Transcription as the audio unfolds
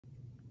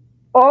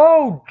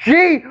Oh,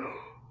 gee!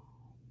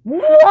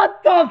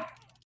 What the?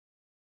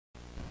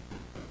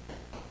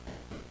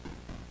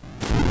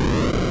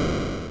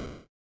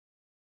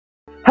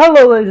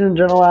 Hello, ladies and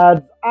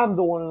gentlemen. I'm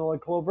the one and only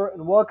Clover,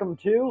 and welcome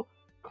to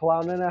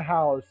Clown in a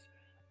House,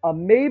 a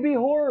maybe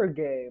horror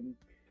game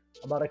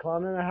about a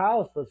clown in a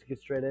house. Let's get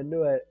straight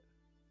into it.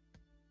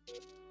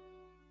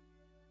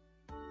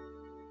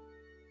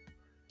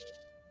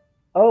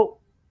 Oh,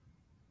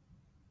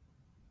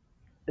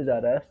 is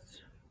that us?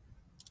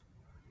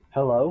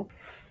 Hello.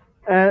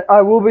 And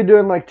I will be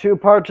doing like two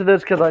parts of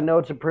this because I know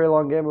it's a pretty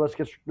long game.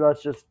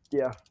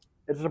 Yeah.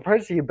 It's a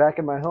surprise to see you back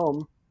in my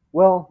home.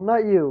 Well,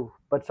 not you,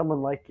 but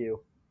someone like you.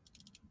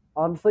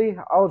 Honestly,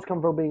 I was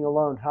comfortable being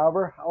alone.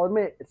 However, I'll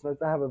admit it's nice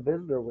to have a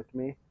visitor with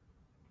me.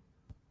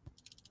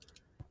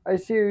 I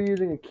see you're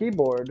using a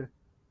keyboard.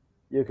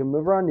 You can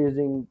move around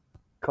using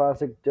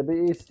classic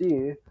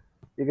WASD.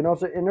 You can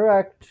also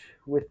interact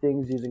with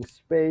things using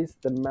space.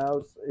 The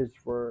mouse is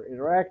for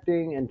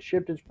interacting, and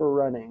shift is for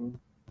running.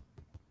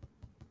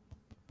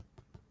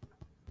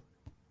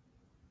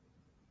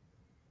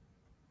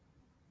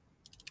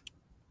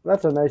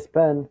 That's a nice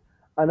pen.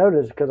 I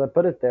noticed because I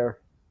put it there.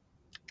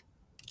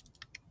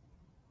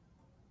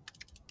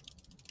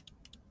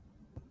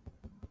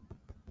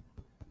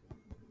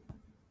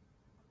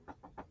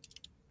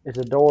 It's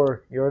a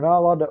door. You're not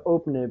allowed to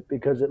open it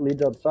because it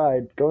leads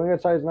outside. Going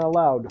outside is not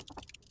allowed.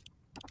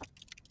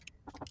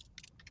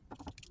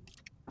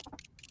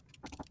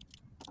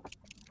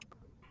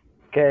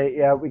 Okay,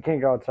 yeah, we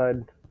can't go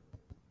outside.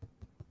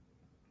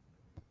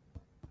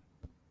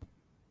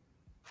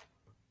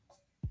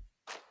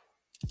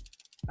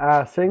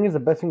 Singing is the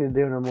best thing to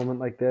do in a moment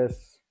like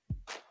this.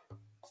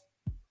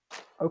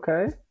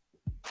 Okay.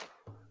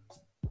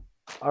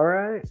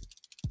 Alright.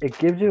 It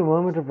gives you a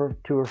moment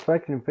to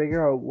reflect and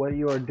figure out what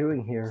you are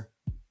doing here.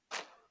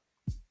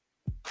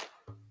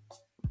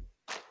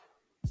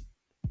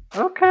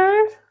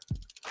 Okay.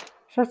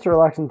 Just to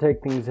relax and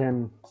take things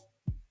in.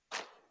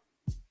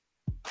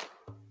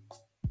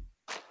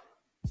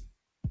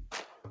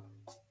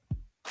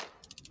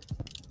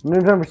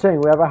 No time for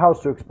saying we have a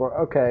house to explore.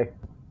 Okay.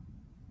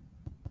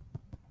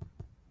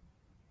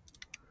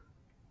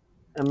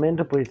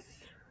 Amanda, please.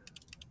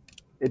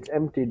 It's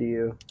empty to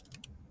you.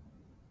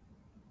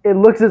 It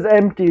looks as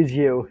empty as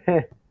you.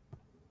 There's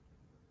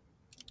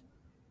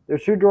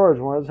two drawers.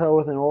 One is held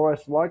with an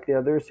all-rest lock. The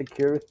other is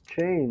secured with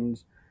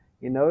chains.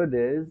 You know it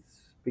is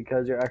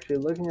because you're actually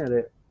looking at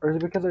it. Or is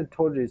it because I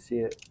told you to see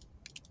it?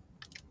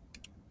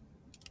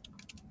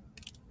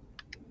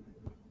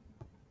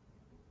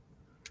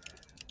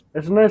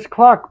 It's a nice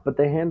clock, but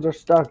the hands are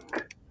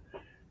stuck.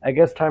 I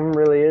guess time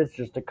really is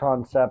just a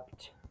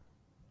concept.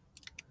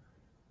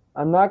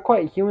 I'm not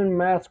quite human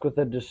mask with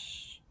a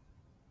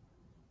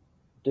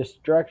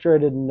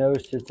distracted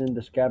nose sits in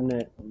this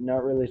cabinet.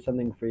 Not really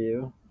something for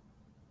you.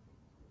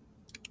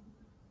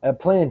 A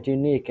plant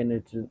unique in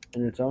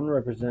its own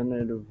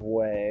representative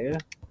way.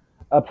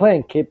 A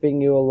plant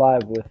keeping you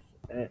alive with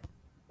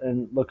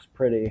and looks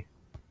pretty.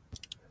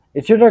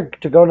 It's your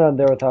to go down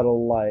there without a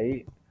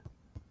light.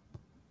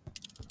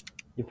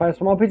 You find a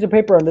small piece of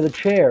paper under the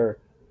chair.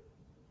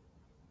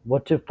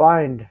 What to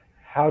find,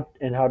 how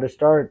to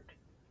start.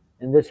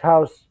 In this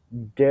house,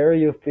 dare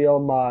you feel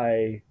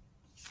my...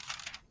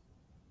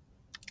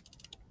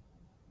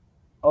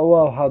 Oh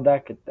well, how'd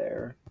that get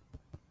there?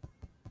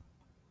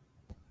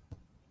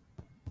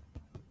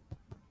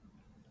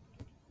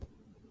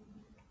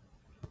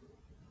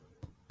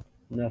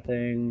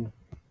 Nothing.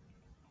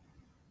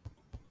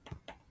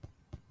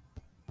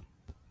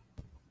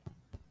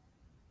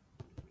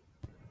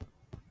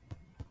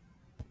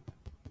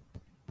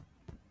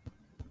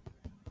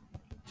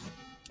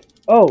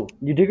 Oh,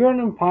 you dig around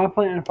in a pot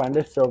plant and find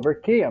a silver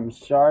key. I'm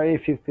sorry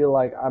if you feel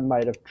like I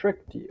might have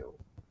tricked you.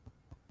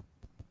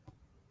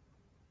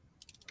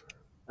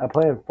 A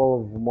plant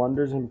full of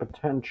wonders and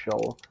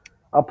potential.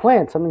 A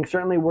plant, something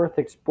certainly worth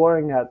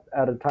exploring at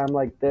a time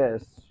like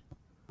this.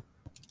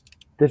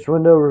 This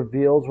window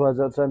reveals what is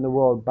outside in the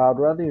world, but I'd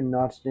rather you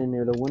not stand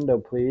near the window,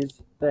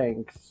 please.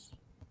 Thanks.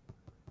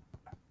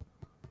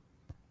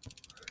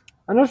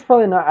 I know it's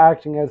probably not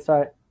acting as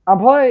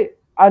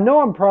I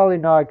know I'm probably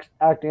not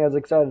acting as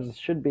excited as I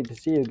should be to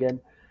see you again.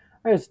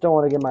 I just don't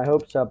want to get my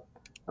hopes up.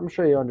 I'm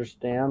sure you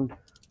understand.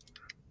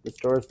 The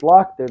door is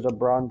locked. There's a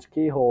bronze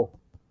keyhole.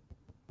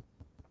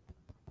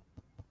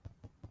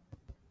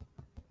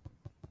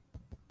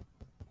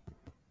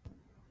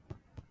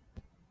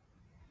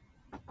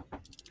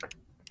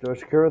 Door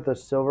secured with a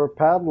silver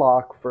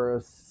padlock for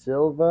a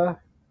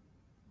silver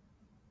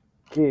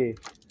key.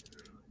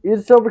 Use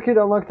a silver key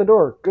to unlock the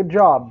door. Good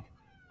job.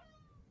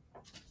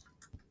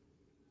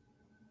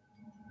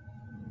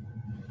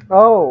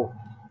 Oh.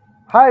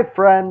 Hi,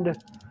 friend.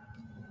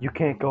 You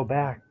can't go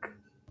back.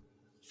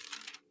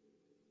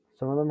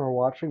 Some of them are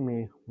watching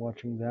me.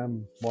 Watching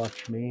them.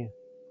 Watch me.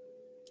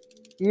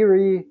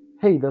 Eerie.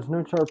 Hey, those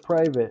notes are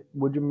private.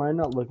 Would you mind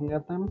not looking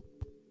at them?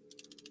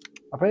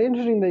 I find it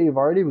interesting that you've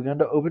already begun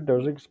to open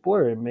doors and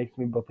explore. It makes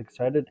me both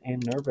excited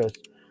and nervous.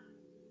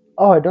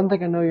 Oh, I don't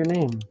think I know your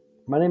name.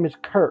 My name is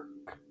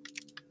Kirk.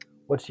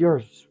 What's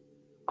yours?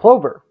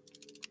 Clover.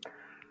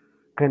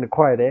 Kind of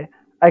quiet, eh?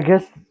 I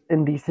guess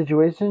in these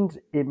situations,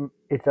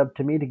 it's up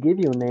to me to give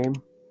you a name.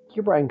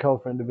 You're a bright and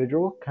colorful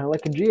individual, kind of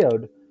like a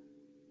geode.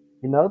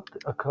 You know,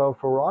 a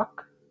colorful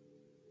rock.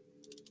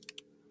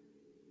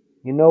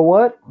 You know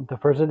what? The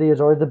first idea is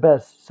always the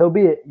best. So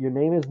be it. Your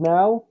name is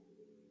now.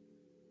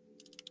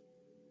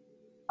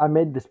 I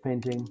made this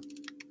painting.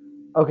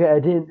 Okay,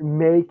 I didn't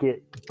make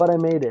it, but I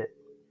made it.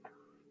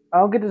 I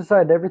don't get to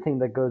decide everything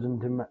that goes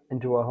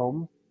into a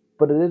home,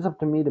 but it is up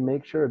to me to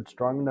make sure it's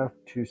strong enough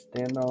to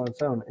stand on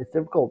its own. It's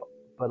difficult,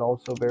 but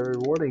also very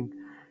rewarding.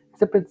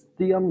 Except in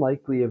the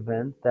unlikely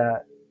event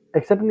that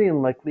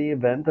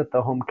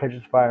the home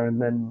catches fire and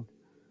then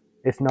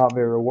it's not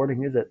very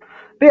rewarding, is it?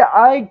 But yeah,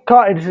 I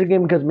caught into the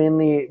game because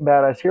mainly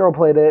Badass Hero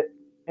played it,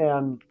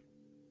 and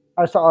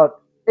I saw it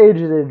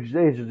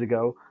ages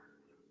ago.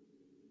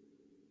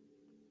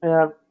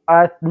 And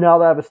now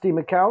that I have a Steam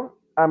account,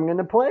 I'm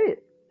gonna play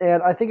it.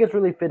 And I think it's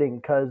really fitting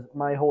because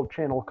my whole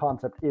channel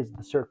concept is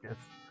the circus.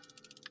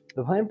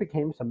 The plant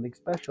became something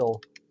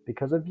special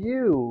because of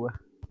you.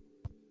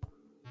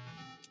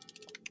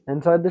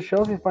 Inside the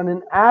shelf, you find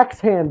an axe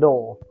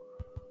handle.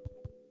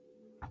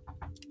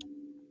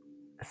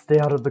 Stay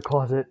out of the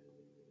closet.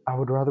 I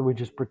would rather we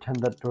just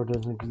pretend that door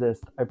doesn't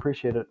exist. I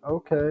appreciate it.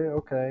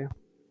 Okay.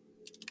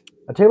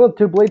 A table with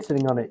 2 blades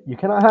sitting on it. You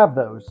cannot have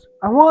those.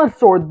 I want a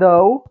sword,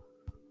 though.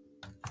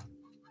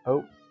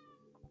 Oh.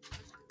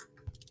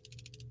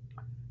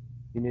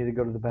 You need to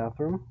go to the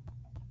bathroom?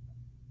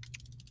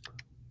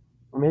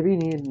 Or maybe you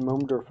need a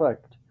moment to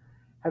reflect.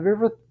 Have you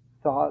ever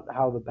thought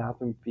how the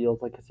bathroom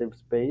feels like a safe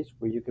space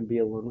where you can be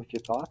alone with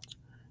your thoughts?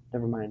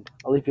 Never mind.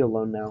 I'll leave you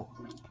alone now.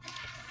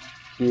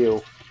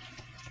 You.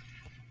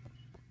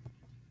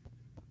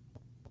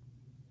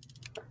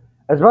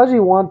 As much as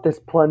you want this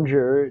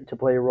plunger to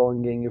play a role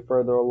in getting you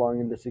further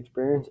along in this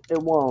experience,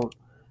 it won't.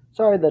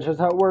 Sorry, that's just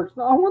how it works.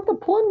 No, I want the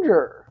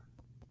plunger.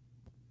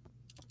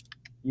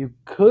 You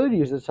could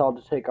use this towel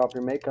to take off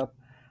your makeup.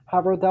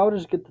 However, that would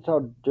just get the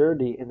towel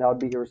dirty, and that would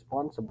be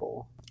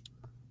irresponsible.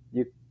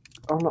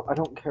 Oh no, I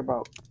don't care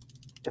about...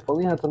 If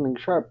only I had something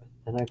sharp,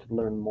 then I could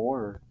learn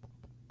more.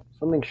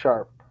 Something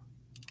sharp.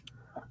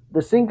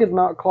 The sink is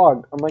not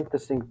clogged, unlike the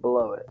sink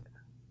below it.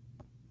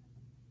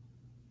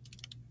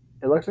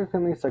 It looks like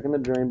something stuck in the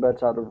drain, but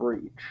it's out of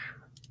reach.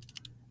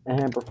 A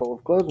hamper full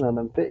of clothes, none of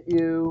them fit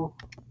you.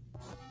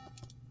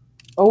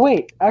 Oh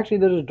wait, actually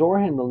there's a door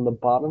handle in the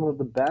bottom of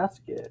the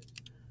basket.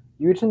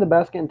 You reach in the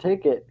basket and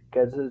take it,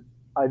 because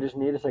I just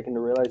need a second to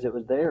realize it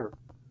was there.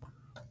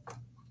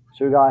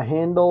 So we got a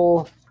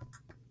handle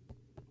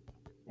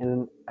and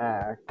an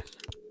axe.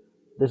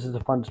 This is a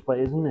fun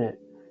display, isn't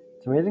it?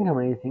 It's amazing how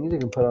many things you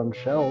can put on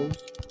shelves.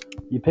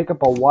 You pick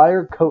up a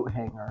wire coat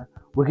hanger.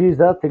 We can use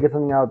that to get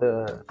something out of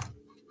the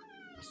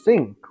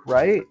sink,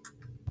 right?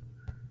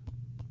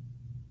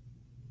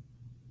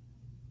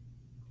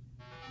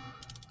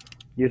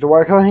 Use a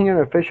wire coat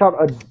hanger to fish out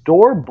a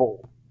door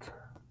bolt.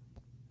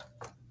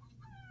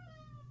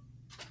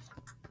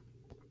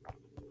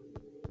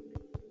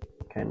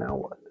 Okay, now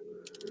what?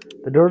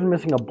 The door's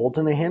missing a bolt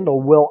and a handle.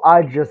 Will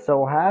I just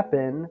so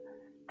happen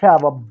to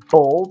have a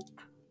bolt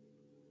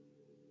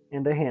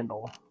and a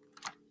handle?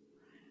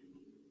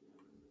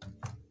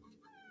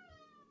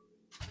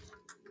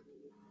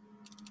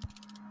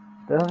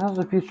 The house has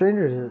a few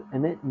strangers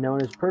in it,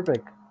 known as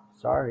perfect.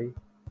 Sorry.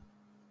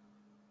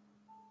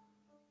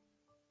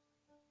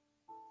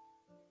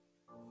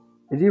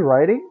 Is he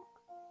writing?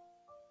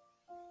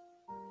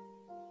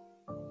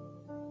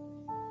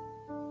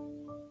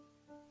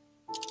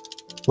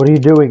 What are you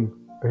doing?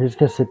 Are you just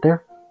gonna sit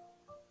there?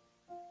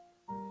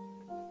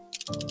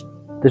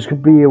 This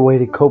could be a way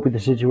to cope with the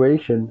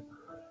situation,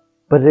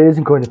 but it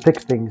isn't going to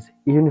fix things.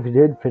 Even if it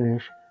did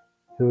finish,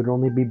 it would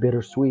only be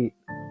bittersweet.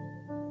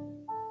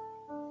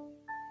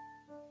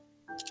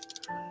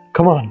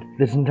 Come on,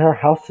 this entire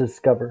house to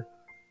discover.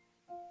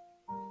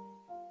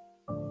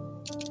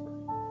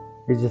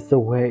 Is this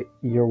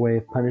your way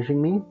of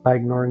punishing me by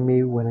ignoring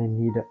me when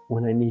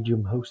I need you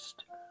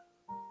most?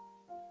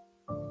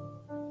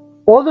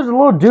 Oh, there's a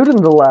little dude in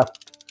the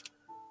left.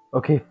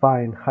 Okay,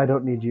 fine. I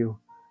don't need you.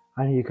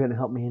 I knew you couldn't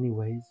help me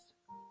anyways.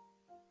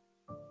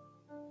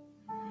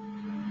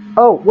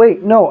 Oh,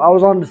 wait, no, I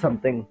was on to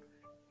something.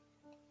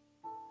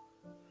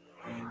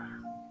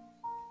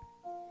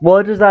 Well,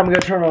 it's just that I'm gonna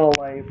turn on the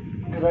light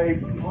because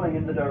I'm playing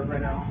in the dark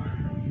right now.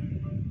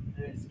 And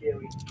it's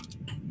scary.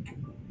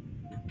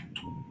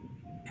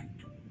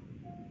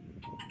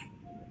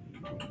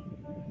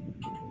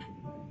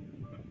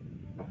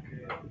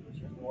 Okay, let's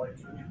just the light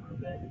switch for a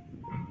bit.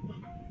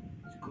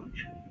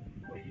 Scooch,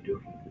 what are you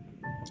doing?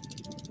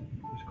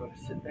 I'm just gonna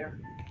sit there.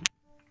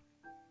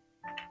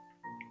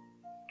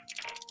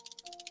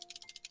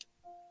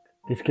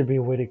 This could be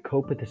a way to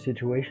cope with the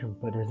situation,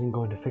 but it isn't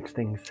going to fix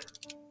things.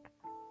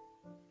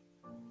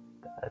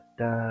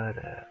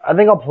 I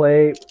think I'll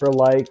play for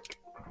like,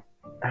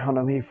 I don't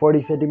know, maybe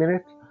 40, 50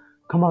 minutes.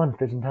 Come on,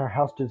 there's an entire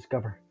house to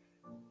discover.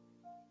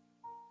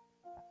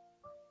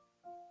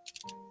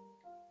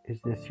 Is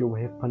this your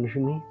way of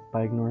punishing me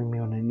by ignoring me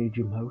when I need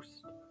you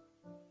most?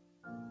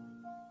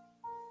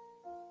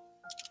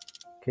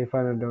 Okay,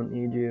 fine, I don't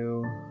need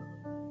you.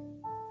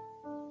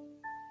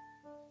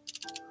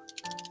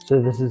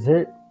 So this is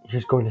it?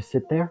 You're just going to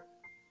sit there?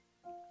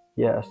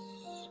 Yes.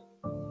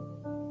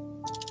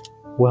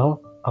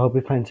 Well, I hope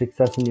you find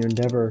success in your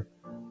endeavor.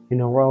 You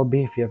know where I'll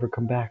be if you ever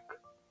come back.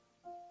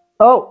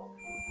 Oh!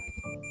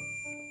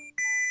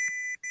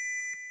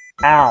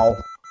 Ow.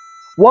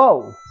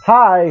 Whoa!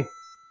 Hi!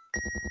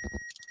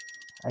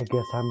 I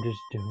guess I'm just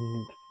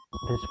doing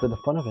this for the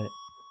fun of it.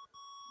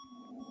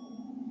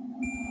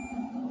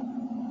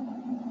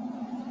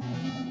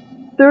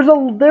 There's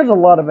a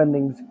lot of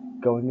endings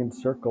going in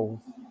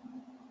circles.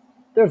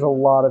 There's a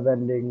lot of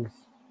endings.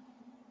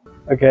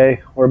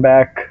 Okay, we're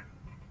back.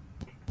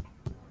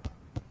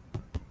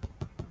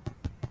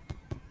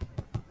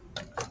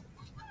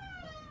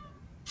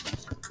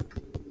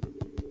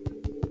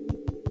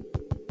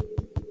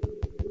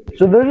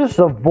 So there's just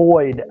a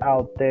void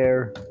out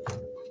there.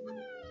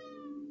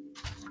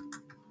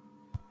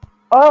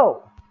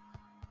 Oh!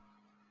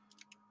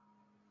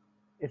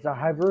 It's a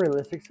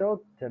hyper-realistic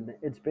skeleton.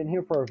 It's been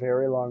here for a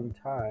very long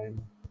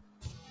time.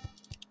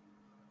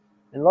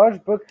 In a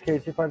large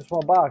bookcase, you find a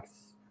small box.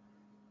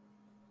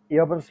 You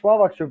open a small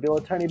box to reveal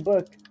a tiny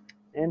book.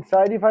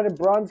 Inside, you find a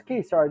bronze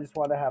key. Sorry, I just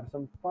want to have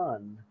some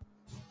fun.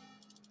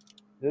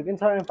 You look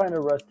inside and find a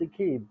rusty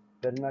key.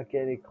 Better not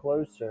get any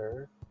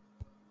closer.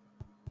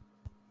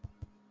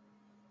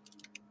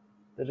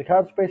 There's a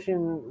couch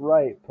facing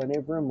right. Plenty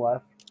of room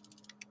left.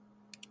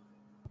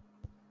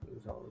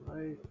 It's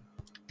alright.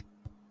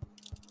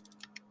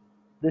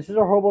 This is a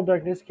horrible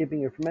darkness keeping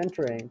you from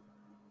entering.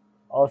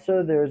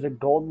 Also, there's a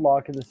gold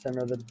lock in the center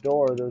of the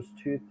door. Those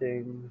two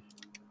things.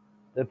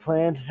 The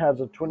plant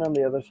has a twin on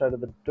the other side of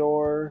the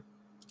door.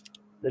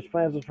 This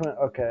plant has a twin.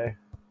 Okay.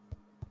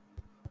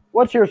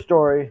 What's your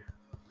story?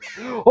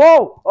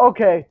 Oh!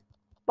 Okay.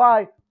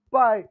 Bye.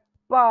 Bye.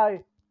 Bye.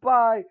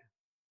 Bye.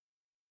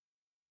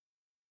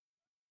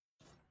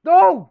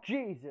 Oh,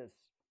 Jesus.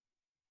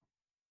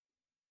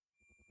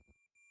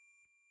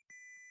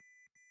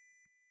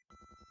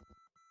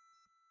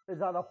 Is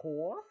that a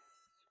horse?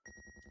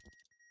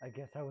 I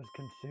guess I was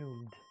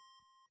consumed.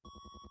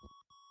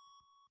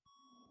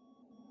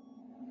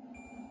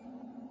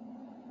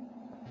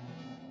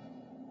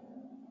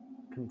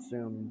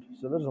 Consumed.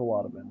 So there's a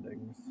lot of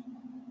endings.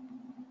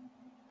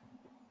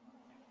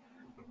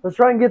 Let's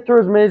try and get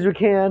through as many as we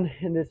can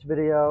in this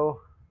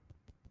video.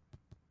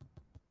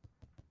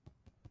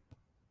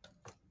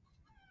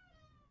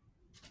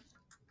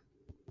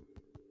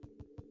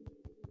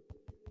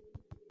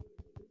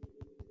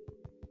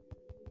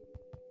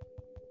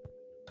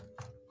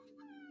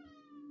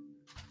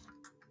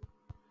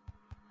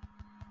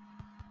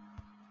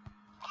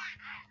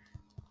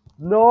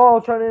 No, I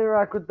was trying to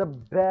interact with the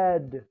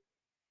bed.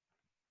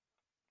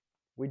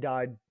 We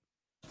died.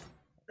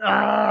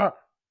 Ah!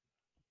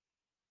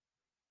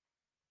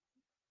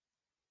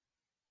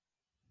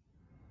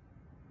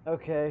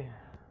 Okay.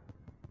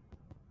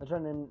 I'm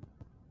trying to...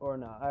 Or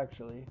not,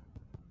 actually.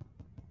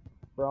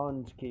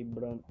 Bronze key,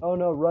 bronze... Oh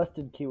no,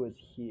 rusted key was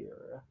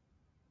here.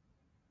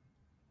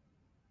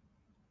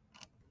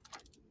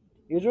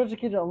 Use rusted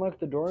key to unlock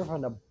the door and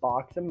find a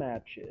box of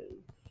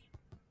matches.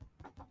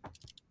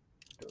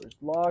 Door's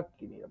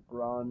locked. You need a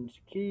bronze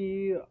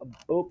key, a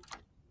book.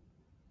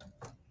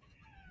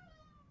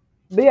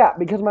 But yeah,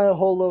 because my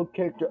whole little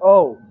character...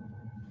 Oh!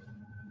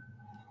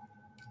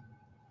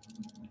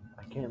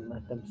 I can't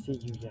let them see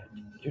you yet.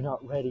 You're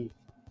not ready.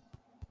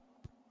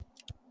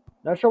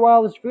 Not sure why I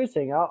was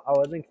freezing out. I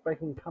wasn't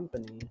expecting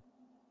company.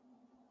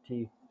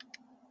 Tea.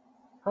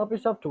 Help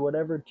yourself to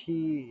whatever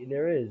tea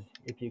there is,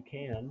 if you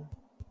can.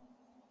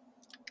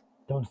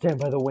 Don't stand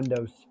by the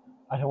windows.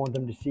 I don't want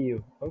them to see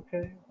you.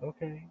 Okay,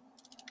 okay.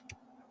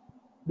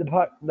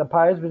 The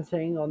pie has been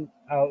sitting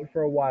out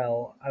for a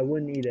while. I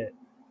wouldn't eat it.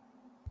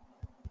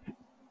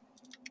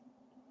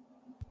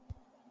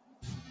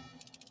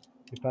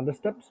 We found a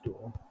step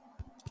stool.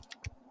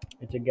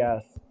 It's a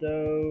gas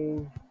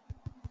stove.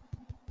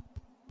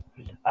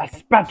 A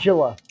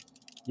spatula!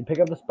 You pick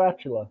up the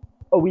spatula.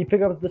 Oh, we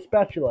pick up the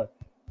spatula.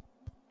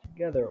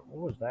 Together.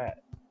 What was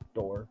that?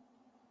 Door.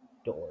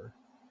 Door.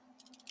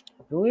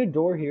 The only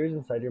door here is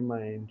inside your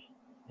mind.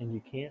 And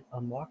you can't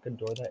unlock a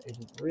door that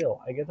isn't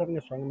real. I guess having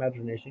a strong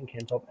imagination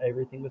can solve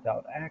everything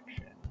without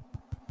action.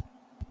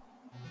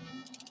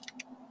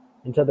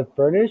 Inside the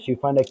furnace, you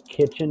find a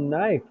kitchen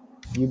knife.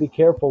 You be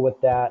careful with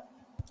that.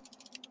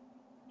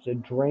 There's a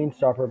drain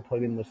stopper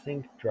plugged in the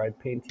sink. Dried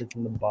paint sits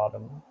in the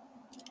bottom.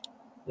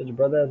 There's a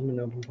bread that hasn't been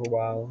open for a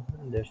while.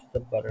 And there's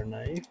the butter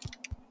knife.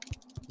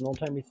 An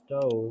old-timey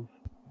stove.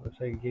 Looks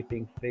like a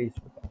gaping face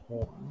with a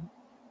horn.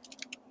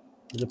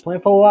 There's a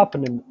plant full of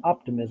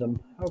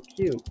optimism. How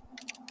cute.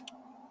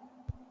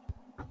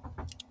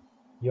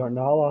 You are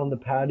not on the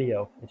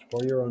patio. It's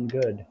for your own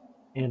good.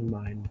 And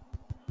mine.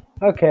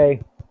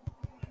 Okay.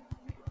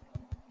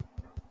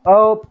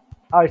 Oh,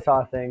 I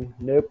saw a thing.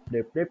 Nope,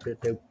 nope, nope, nope,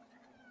 nope.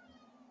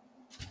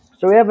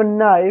 So we have a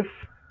knife.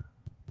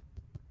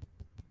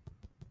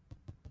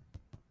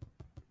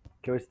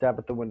 Can we stab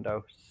at the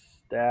window?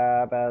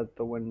 Stab at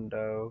the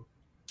window.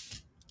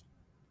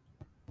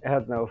 It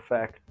has no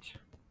effect.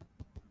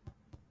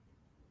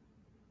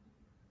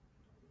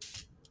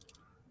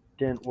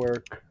 Didn't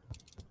work.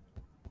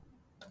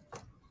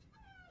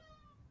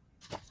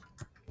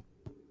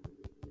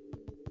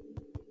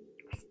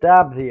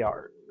 Stab the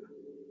art.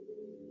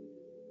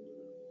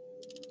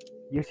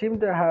 You seem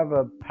to have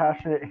a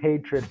passionate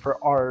hatred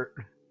for art.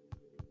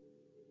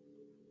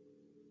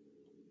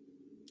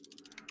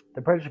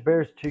 The precious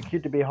bear is too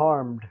cute to be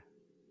harmed.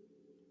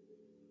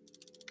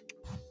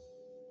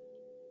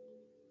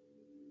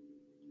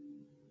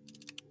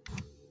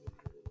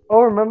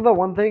 Oh, remember the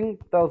one thing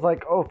that was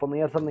like, oh, if only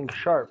I had something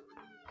sharp.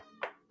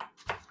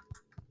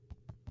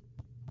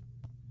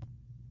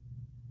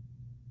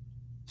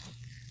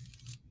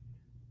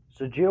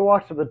 So Gio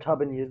walks to the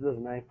tub and uses his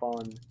knife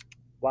on.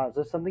 Wow, is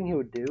this something he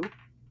would do?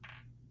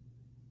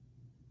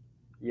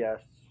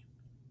 Yes.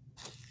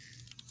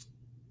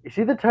 Is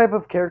he the type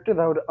of character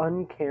that would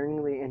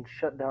uncaringly and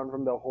shut down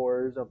from the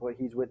horrors of what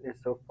he's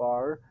witnessed so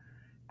far,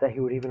 that he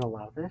would even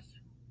allow this?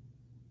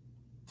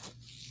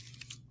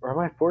 Or am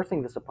I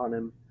forcing this upon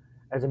him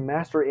as a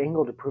master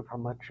angle to prove how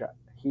much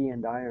he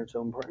and I are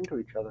so important to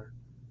each other?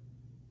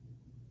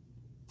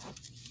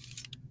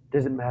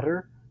 Does it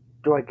matter?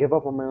 Do I give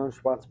up on my own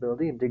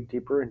responsibility and dig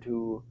deeper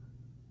into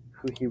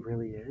who he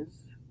really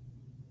is?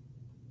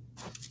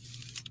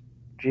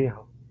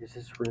 Gio, is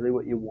this really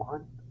what you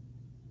want?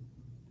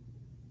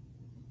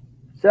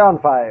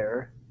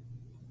 Soundfire.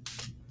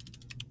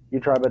 You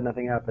try, but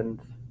nothing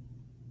happens.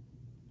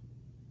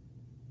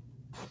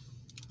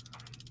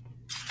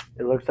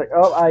 It looks like...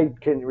 Oh, I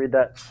can't read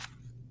that.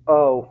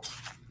 Oh.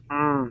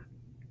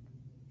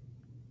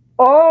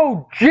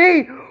 Oh,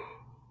 gee!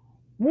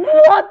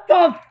 What the...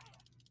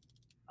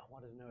 I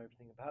wanted to know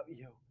everything about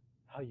you.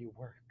 How you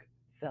work,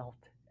 felt,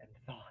 and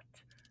thought.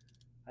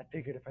 I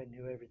figured if I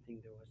knew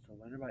everything there was to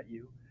learn about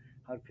you,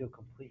 I'd feel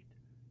complete.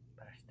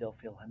 But I still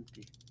feel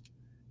empty.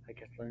 I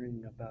guess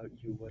learning about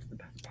you was the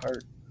best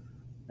part.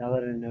 Now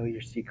that I know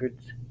your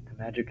secrets, the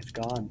magic is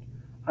gone.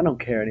 I don't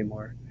care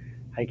anymore.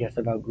 I guess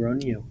I've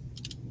outgrown you.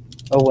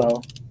 Oh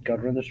well,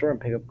 gotta run the store and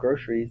pick up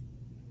groceries.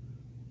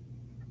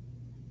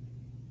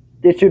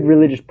 This dude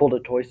really just pulled a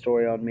Toy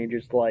Story on me,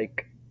 just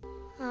like...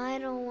 I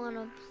don't want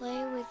to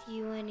play with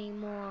you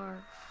anymore.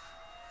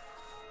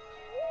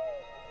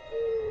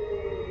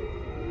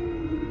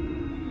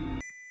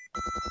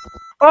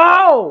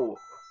 Oh!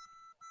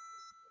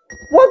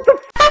 What the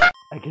f***?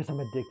 I guess I'm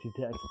addicted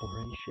to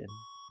exploration.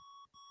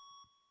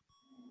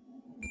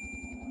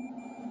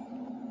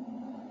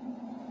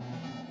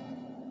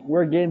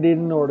 We're getting it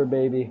in order,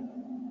 baby.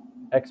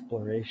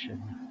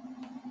 Exploration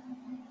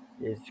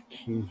is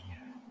key.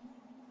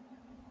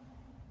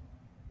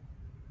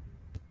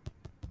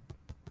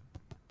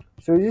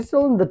 So is he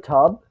still in the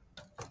tub?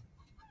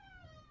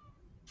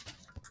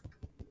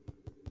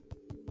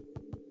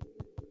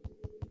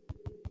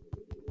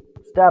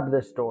 Stab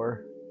this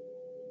door.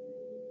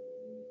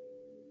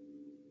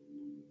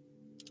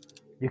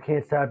 You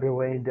can't stab your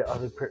way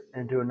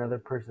into another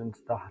person's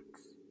thoughts.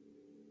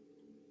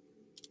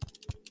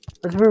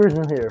 Let's be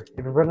reasonable here.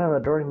 If you burn down the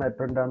door, you might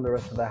burn down the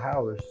rest of the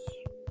house.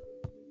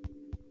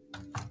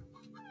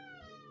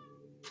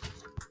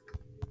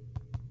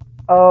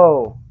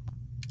 Oh.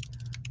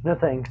 No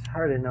thanks. I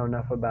already know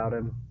enough about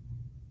him.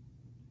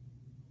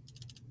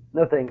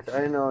 No thanks.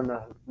 I know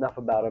enough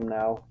about him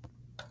now.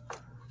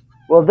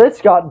 Well,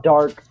 this got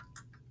dark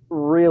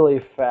really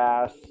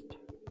fast.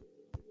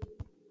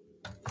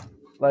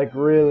 Like,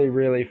 really,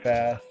 really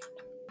fast.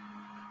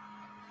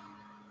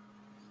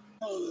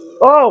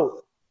 Oh!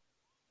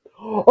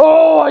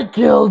 Oh, I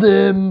killed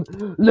him!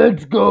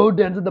 Let's go!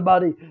 Dance on the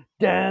body!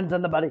 Dance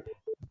on the body!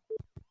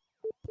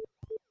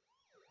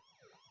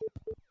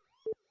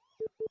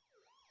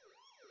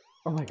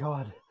 Oh my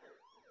god.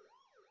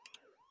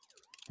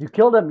 You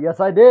killed him.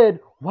 Yes, I did.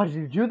 Why did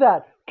you do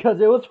that?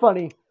 Because it was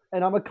funny.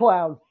 And I'm a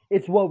clown.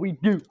 It's what we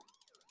do.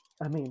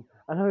 I mean,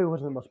 I know he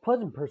wasn't the most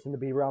pleasant person to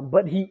be around,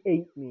 but he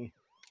ate me.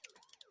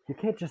 You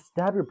can't just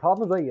stab your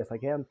problems away. Yes, I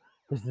can.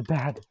 This is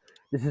bad.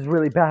 This is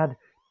really bad.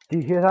 Do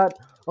you hear that?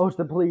 Oh, it's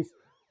the police.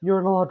 You're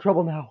in a lot of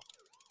trouble now.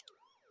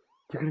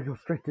 You're gonna go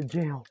straight to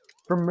jail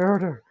for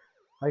murder.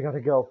 I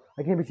gotta go.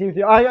 I can't be seen with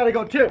you. I gotta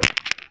go too.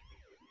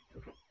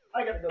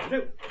 I gotta go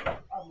too.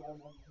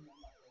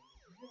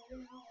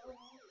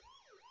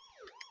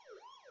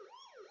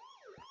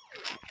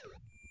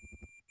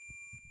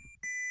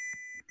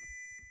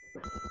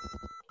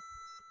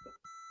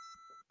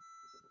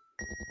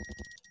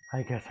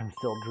 I guess I'm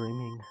still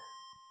dreaming.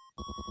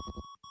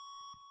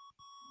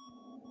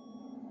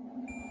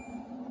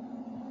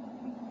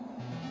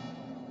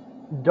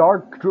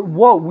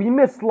 Whoa, we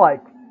missed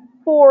like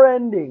 4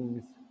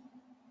 endings.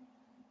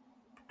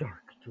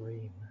 Dark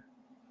dream.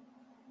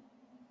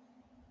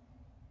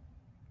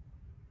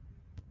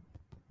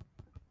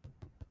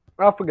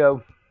 Off we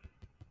go.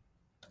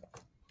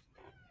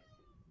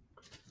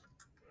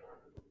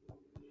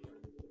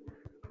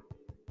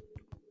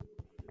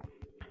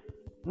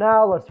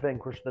 Now let's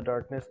vanquish the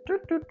darkness.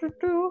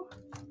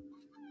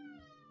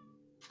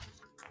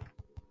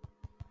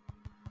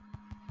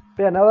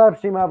 Yeah, now that I've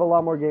seen, I have a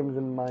lot more games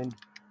in mind.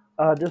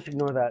 Just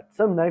ignore that.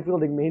 Some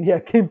knife-wielding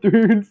maniac came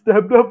through and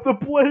stabbed up the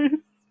place.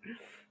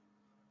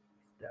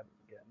 Stab him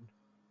again.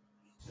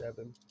 Stab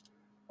him.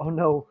 Oh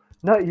no,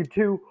 not you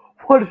too.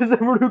 What is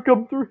everyone who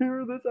come through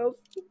here in this house?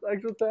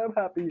 Actually, Stab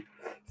Happy.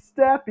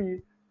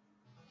 Stappy.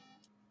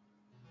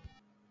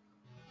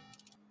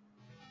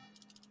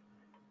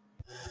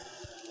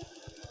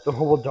 The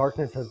horrible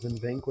darkness has been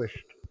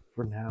vanquished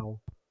for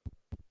now.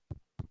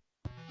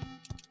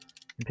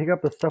 You pick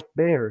up the stuffed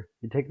bear.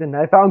 You take the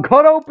knife out and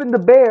cut open the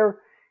bear.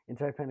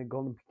 Inside, I find a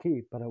golden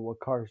key, but at what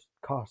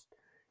cost?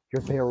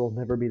 Your bear will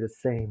never be the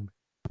same.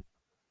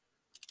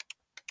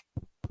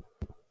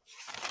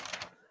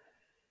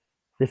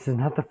 This is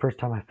not the first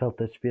time I felt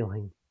this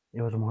feeling.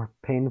 It was more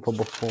painful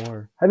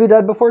before. Have you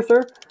died before,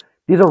 sir?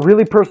 These are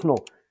really personal.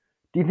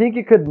 Do you think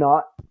you could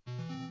not?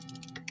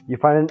 You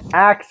find an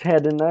axe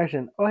head in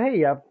action. Oh, hey,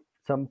 you have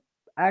some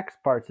axe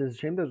parts. It's a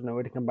shame there's no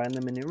way to combine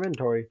them in your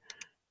inventory.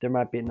 There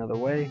might be another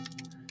way.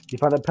 You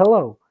find a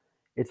pillow.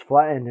 It's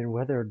flattened and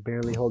weathered,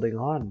 barely holding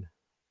on.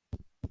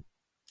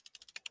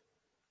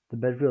 The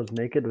bed feels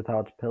naked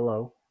without its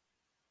pillow.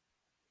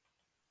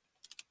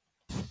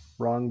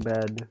 Wrong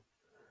bed.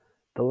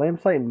 The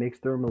lamplight makes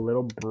the room a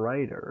little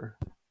brighter.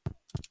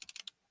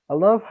 I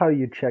love how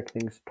you check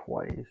things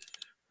twice.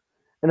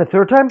 And a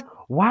third time?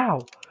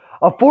 Wow!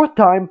 A fourth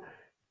time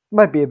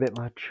might be a bit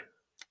much.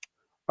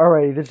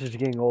 Alrighty, this is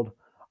getting old.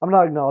 I'm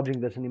not acknowledging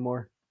this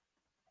anymore.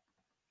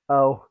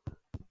 Oh.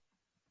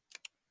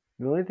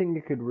 The only thing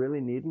you could really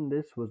need in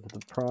this was the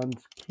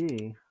bronze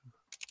key.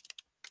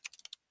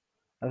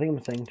 I think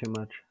I'm saying too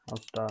much. I'll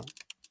stop.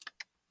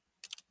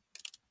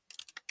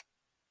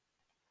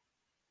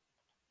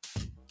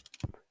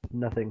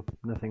 Nothing.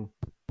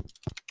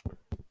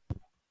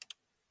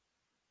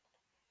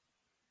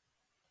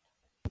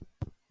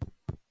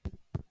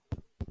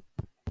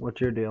 What's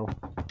your deal?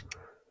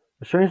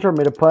 The strange door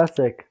made of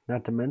plastic.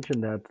 Not to mention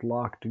that it's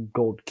locked.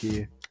 Gold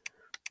key.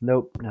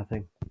 Nope,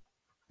 nothing.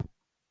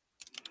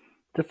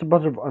 Just a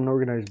bunch of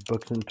unorganized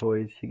books and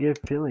toys. You get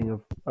a feeling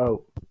of...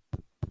 Oh.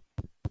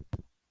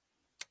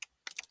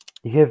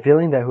 You get a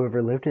feeling that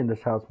whoever lived in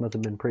this house must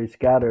have been pretty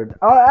scattered.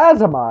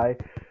 As am I.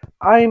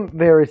 I'm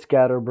very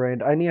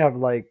scatterbrained. I need to have,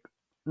 like,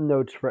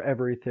 notes for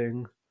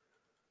everything.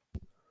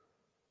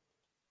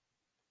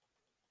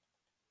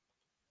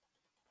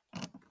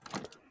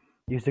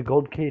 Use the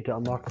gold key to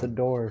unlock the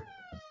door.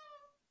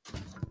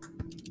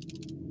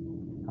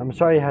 I'm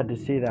sorry you had to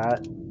see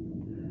that.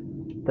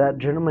 That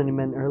gentleman you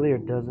met earlier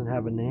doesn't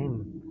have a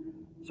name.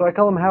 So I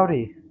call him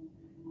Howdy.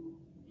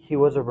 He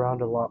was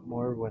around a lot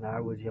more when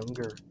I was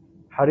younger.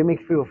 Howdy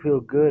makes people feel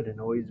good and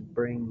always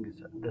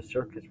brings the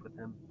circus with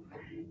him.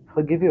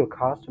 He'll give you a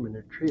costume and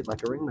a treat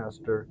like a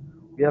ringmaster.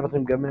 We have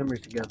some good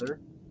memories together.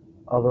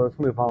 Although let's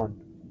move on.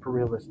 For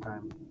real this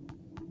time.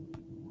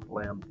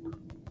 Lamp.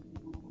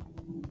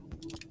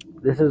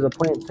 This is a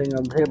plant sitting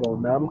on the table.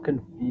 Now I'm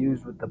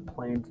confused with the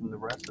plants in the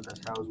rest of this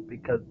house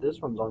because this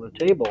one's on the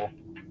table.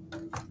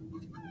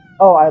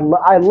 Oh,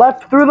 I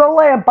left through the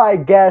lamp, I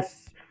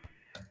guess.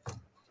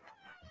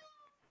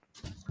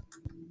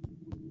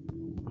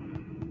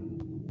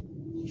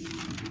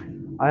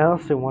 I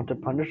honestly want to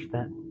punish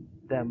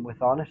them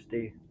with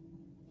honesty.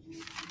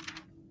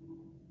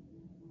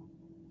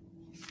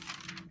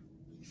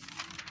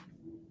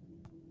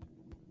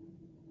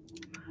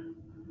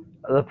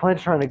 The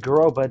plant's trying to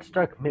grow, but it's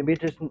stuck. Maybe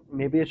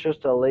it's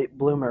just a late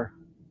bloomer.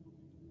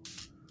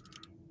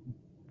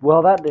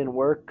 Well, that didn't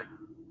work.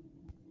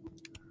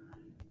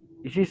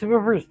 You see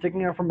some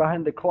sticking out from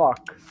behind the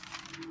clock.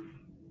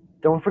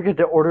 Don't forget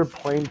to order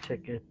plane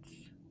tickets.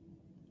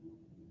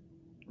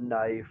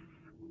 Knife.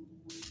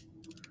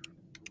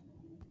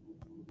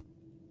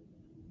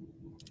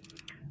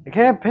 A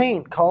can of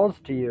paint calls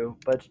to you,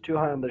 but it's too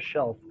high on the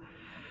shelf.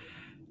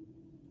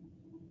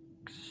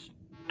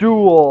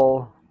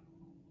 Stool.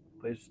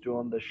 Place stool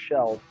on the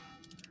shelf.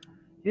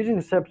 Using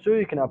the step stool,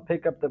 you can now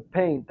pick up the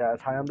paint that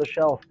is high on the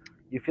shelf.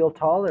 You feel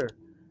taller.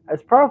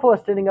 As powerful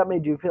as standing up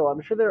made you feel,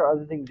 I'm sure there are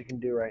other things you can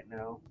do right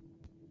now.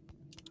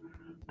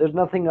 There's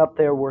nothing up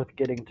there worth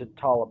getting too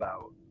tall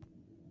about.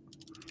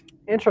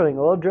 Interesting,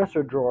 a little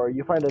dresser drawer.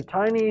 You find a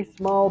tiny,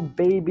 small,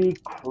 baby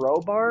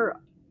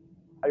crowbar.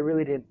 I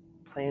really didn't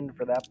plan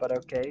for that, but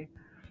okay.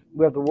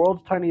 We have the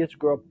world's tiniest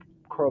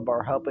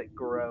crowbar. Help it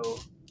grow.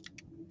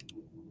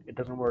 It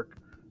doesn't work.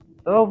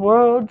 The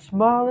world's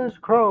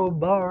smallest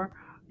crowbar,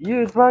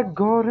 used by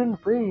Gordon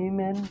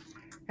Freeman,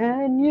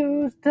 and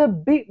used to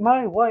beat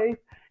my wife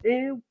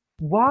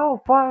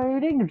while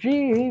fighting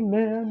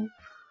G-Men.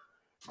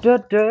 Da,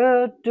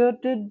 da, da,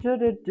 da, da,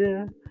 da,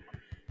 da.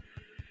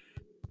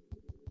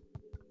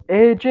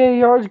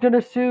 AJR's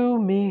gonna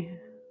sue me.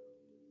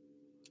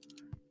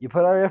 You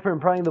put our effort in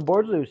prying the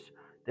boards loose.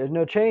 There's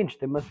no change.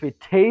 They must be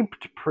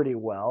taped pretty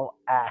well.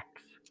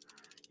 Axe.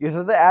 You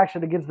throw the axe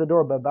against the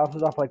door, but it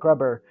bounces off like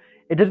rubber.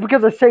 It does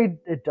because I say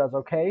it does,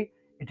 okay?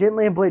 It didn't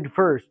land blade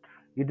first.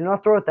 You do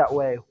not throw it that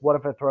way. What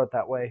if I throw it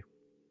that way?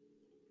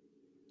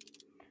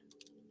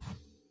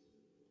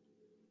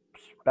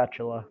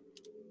 Spatula.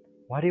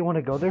 Why do you want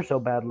to go there so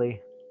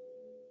badly?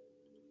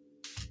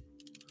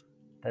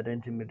 That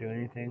didn't seem to do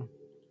anything.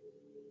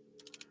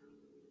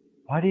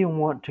 Why do you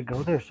want to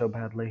go there so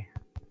badly?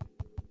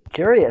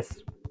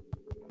 Curious.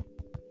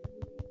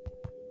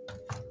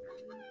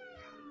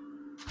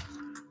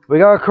 We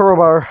got a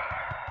crowbar.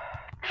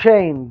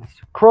 Chains.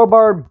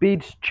 Crowbar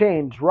beats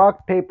chains.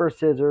 Rock, paper,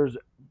 scissors.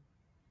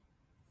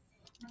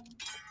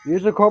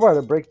 Use a crowbar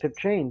to break the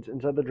chains.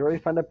 Inside the drawer, you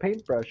find a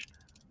paintbrush.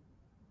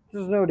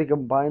 There's no way to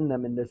combine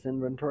them in this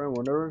inventory. I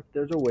wonder if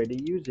there's a way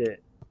to use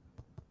it.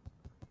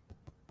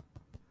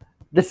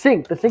 The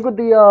sink with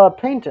the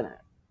paint in it.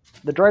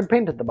 The dried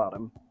paint at the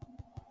bottom.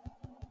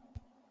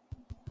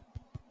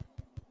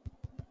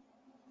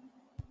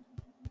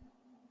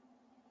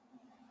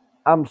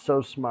 I'm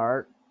so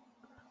smart.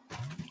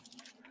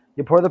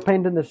 You pour the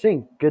paint in the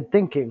sink. Good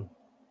thinking.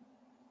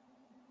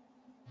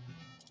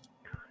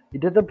 You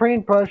did the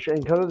paintbrush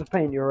and coated the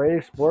paint. You're ready to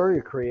explore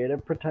your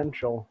creative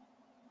potential.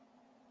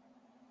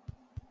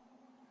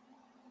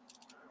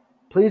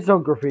 Please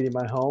don't graffiti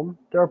my home.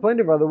 There are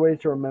plenty of other ways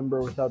to remember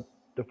without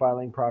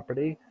defiling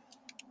property.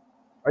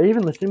 Are you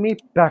even listening to me?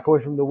 Back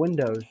away from the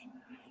windows.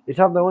 You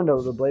tap the window,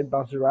 the blade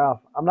bounces right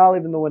off. I'm not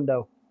leaving the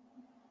window.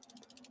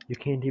 You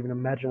can't even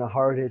imagine how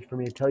hard it is for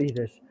me to tell you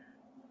this.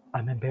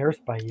 I'm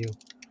embarrassed by you.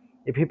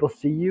 If people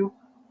see you,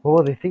 what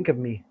will they think of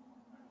me?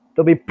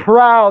 They'll be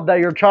proud that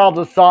your child's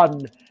a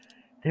son.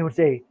 They would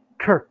say,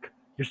 Kirk,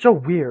 you're so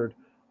weird.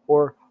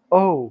 Or,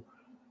 oh,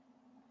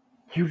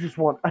 you just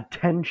want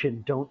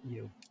attention, don't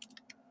you?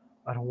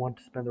 I don't want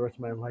to spend the rest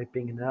of my life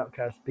being an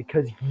outcast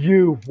because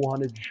you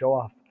wanted to show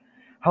off.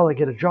 How will I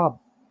get a job?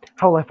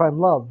 How will I find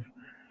love?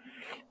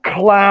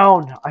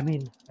 Clown! I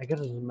mean, I guess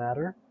it doesn't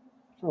matter.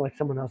 It's not like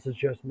someone else's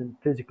judgment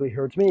physically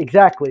hurts me.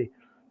 Exactly.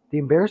 The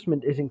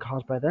embarrassment isn't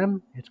caused by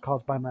them. It's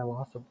caused by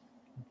loss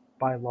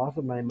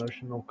of my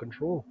emotional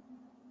control.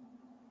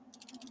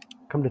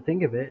 Come to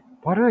think of it,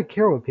 why do I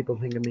care what people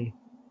think of me?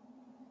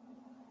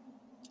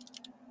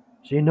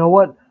 So you know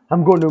what?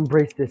 I'm going to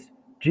embrace this.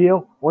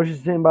 Gio, I want you to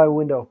stand by a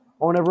window.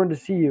 I want everyone to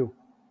see you.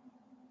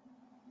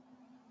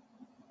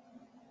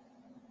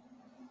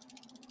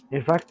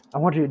 In fact, I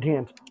want you to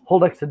dance.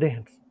 Hold X to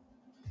dance.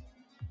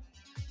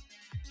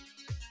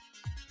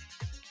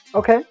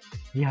 Okay.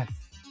 Yes.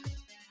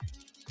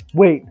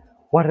 Wait,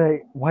 why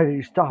did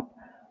you stop?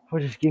 I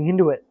was just getting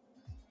into it.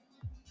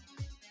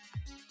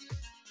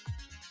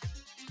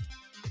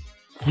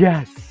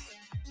 Yes.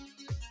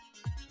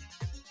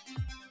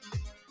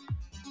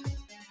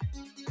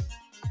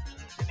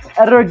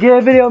 Editor, get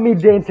a video of me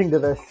dancing to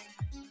this.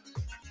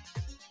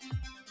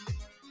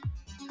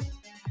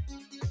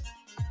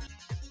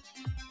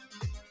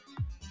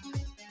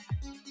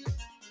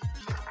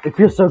 It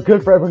feels so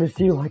good for everyone to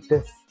see you like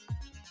this.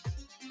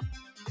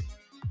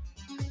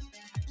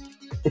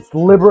 It's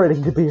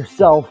liberating to be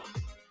yourself.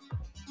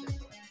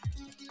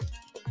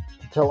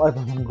 To tell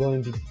everyone I'm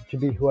going to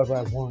be whoever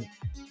I want.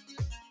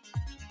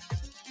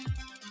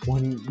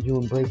 When you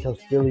embrace how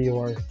silly you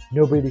are,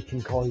 nobody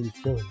can call you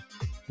silly.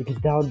 Because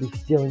that would be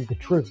stealing the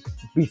truth.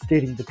 Be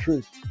stating the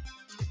truth.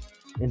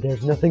 And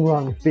there's nothing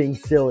wrong with being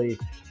silly.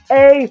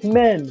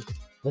 Amen!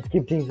 Let's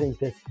keep dancing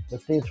this.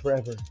 Let's dance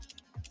forever.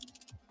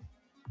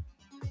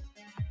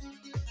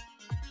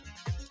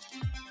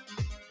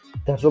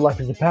 That's what life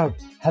is about.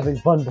 Having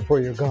fun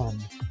before you're gone.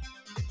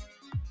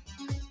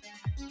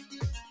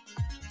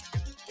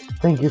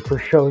 Thank you for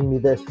showing me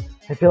this.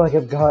 I feel like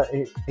I've got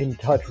in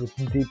touch with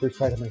the deeper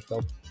side of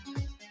myself.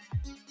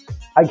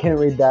 I can't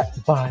read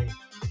that. Bye.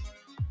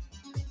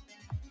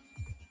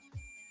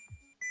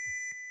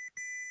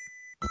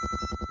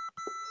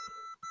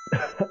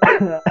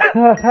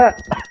 I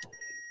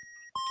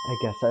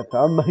guess I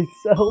found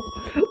myself.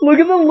 Look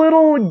at the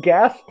little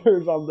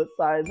gaspers on the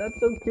side. That's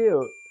so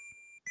cute.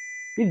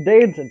 He's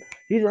dancing.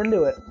 He's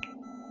into it.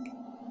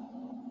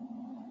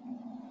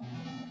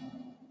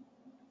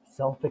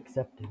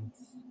 Self-acceptance.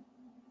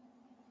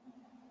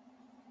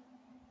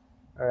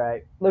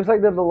 Alright. Looks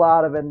like there's a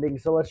lot of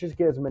endings, so let's just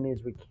get as many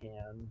as we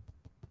can.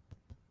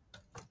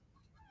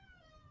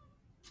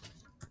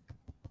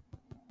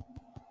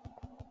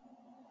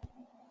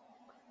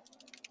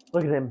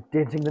 Look at him,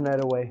 dancing the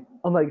night away.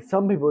 Unlike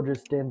some people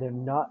just stand there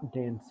not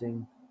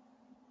dancing.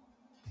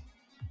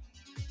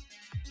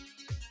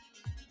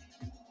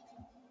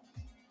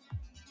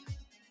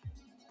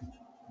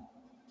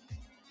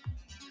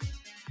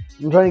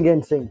 I'm trying to get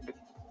in sync.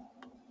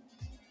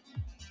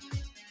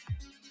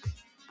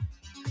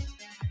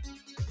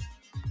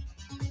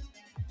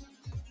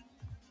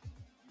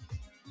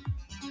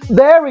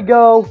 There we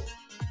go!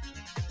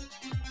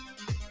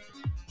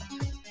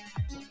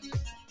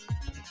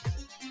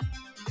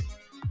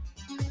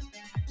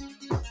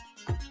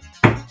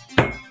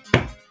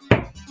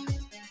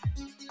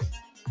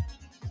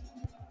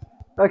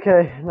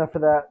 Okay, enough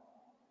of that.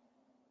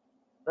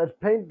 Let's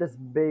paint this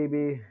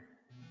baby.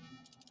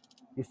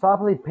 You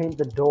softly paint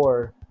the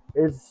door.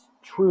 Is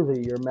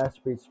truly your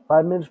masterpiece.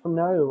 5 minutes from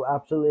now, you'll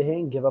absolutely hate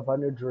and give up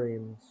on your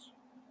dreams.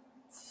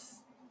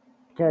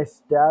 Can I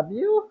stab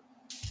you?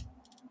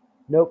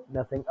 Nope,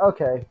 nothing.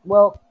 Okay,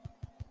 well,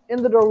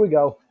 in the door we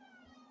go.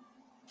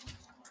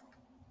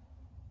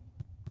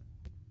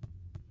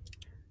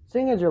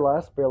 Seeing as your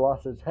last bear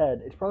lost its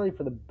head, it's probably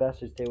for the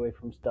best to stay away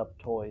from stuffed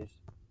toys.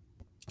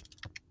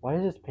 Why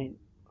is this paint?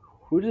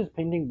 Who does this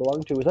painting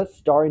belong to? Is that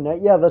Starry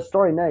Night? Yeah, that's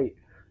Starry Night.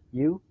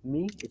 You?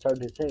 Me? It's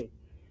hard to say.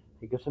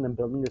 I guess when I'm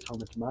building this home,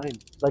 it's mine.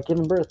 Like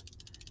giving birth.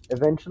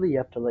 Eventually, you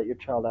have to let your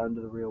child out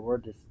into the real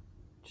world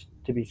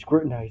to be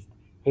scrutinized,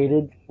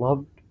 hated,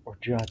 loved, or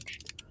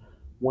judged.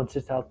 Once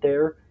it's out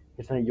there,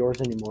 it's not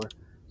yours anymore.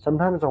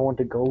 Sometimes I want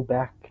to go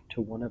back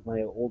to one of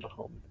my old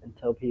homes and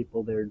tell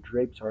people their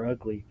drapes are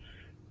ugly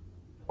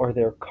or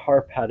their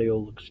car patio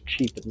looks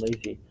cheap and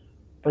lazy.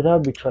 But that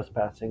would be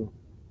trespassing.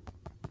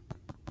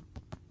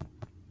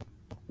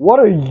 What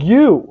are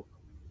you?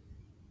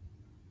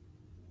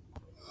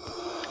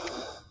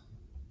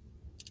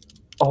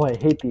 Oh, I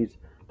hate these.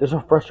 They're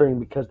so frustrating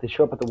because they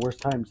show up at the worst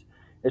times,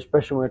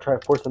 especially when I try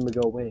to force them to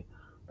go away.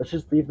 Let's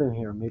just leave them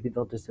here. Maybe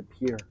they'll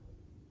disappear.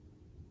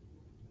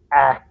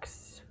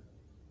 Axe.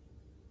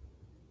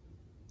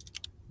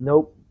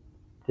 Nope.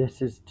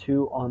 This is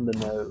too on the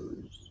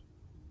nose.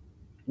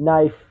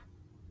 Knife.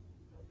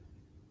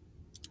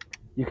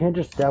 You can't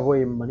just stab away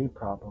your money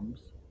problems.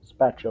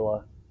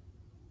 Spatula.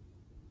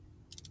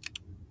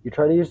 You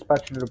try to use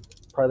spatula to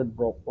pry the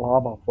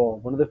lava fall.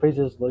 One of the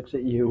faces looks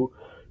at you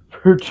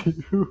for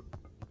two.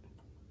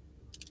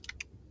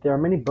 There are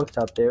many books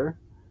out there.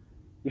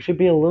 You should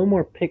be a little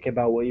more picky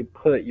about what you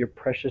put your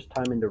precious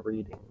time into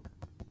reading.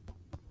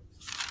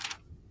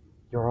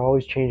 You're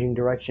always changing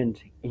directions,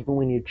 even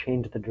when you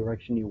change the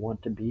direction you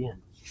want to be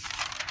in.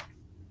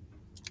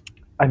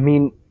 I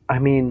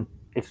mean,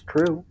 it's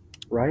true,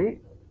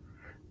 right?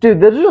 Dude,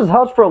 this is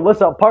House for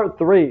Alyssa, part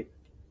 3.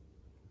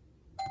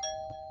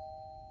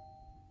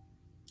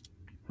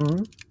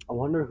 I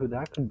wonder who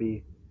that could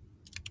be.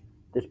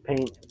 This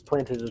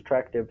plant is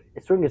attractive.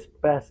 It's doing its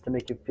best to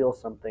make you feel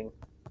something.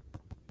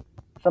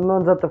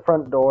 Someone's at the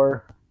front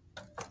door.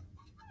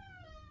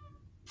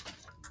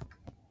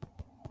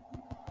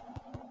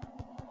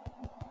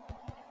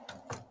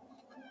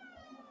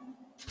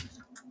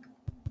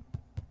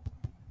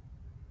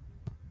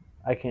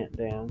 I can't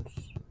dance.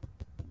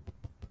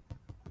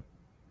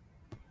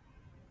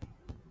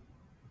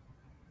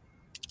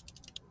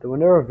 The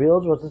window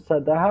reveals what's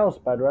inside the house,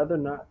 but I'd rather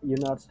you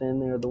not stand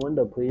near the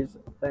window, please.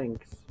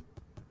 Thanks.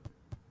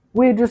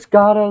 We just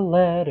got a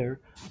letter.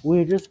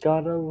 We just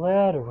got a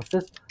letter. What's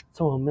this?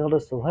 Someone mailed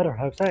us a letter.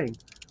 How exciting.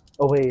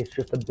 Oh wait, it's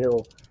just a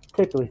bill.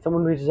 Typically,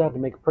 someone reaches out to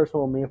make a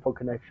personal and meaningful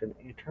connection.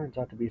 It turns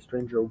out to be a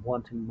stranger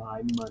wanting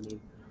my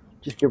money.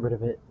 Just get rid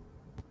of it.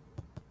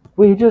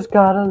 We just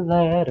got a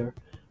letter.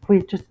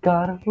 We just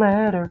got a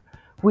letter.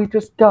 We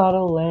just got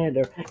a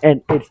letter.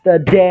 And it's the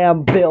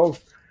damn bills.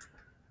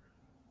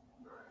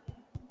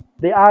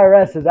 The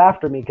IRS is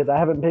after me because I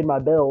haven't paid my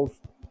bills.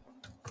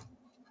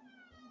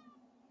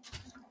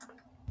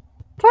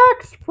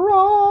 Tax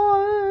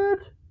fraud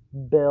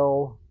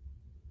bill.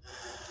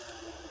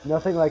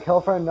 Nothing like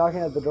hellfire knocking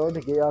at the door to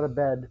get you out of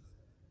bed.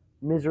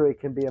 Misery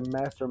can be a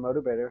master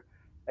motivator.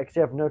 Except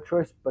you have no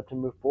choice but to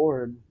move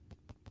forward.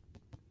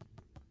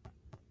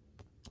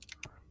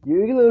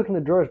 You eagerly look in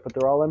the drawers, but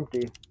they're all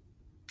empty.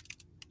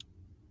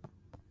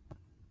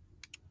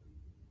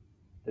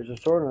 There's a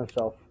sword on a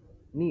shelf.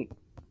 Neat.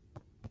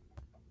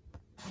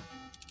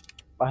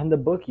 Behind the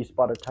book, you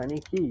spot a tiny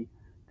key.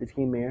 This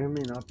key may or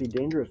may not be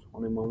dangerous.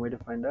 Only one way to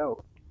find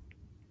out.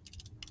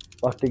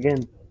 Locked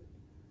again.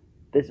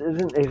 This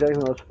isn't exactly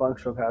the most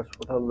functional house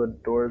with all the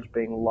doors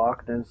being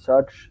locked and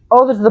such.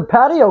 Oh, this is the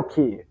patio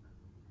key!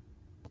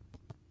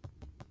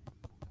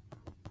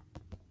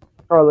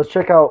 Alright, let's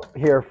check out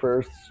here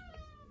first.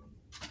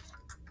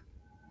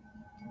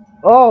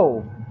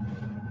 Oh!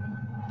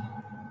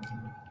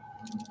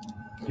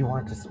 You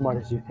aren't as smart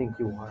as you think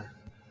you are.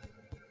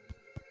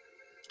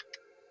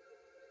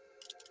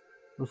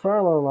 I'm sorry,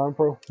 alarm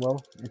pro.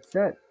 Well, it's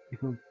set. You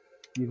can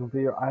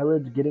feel your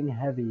eyelids getting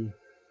heavy.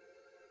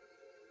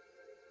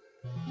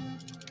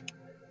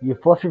 You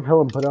flush your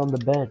pillow and put it on the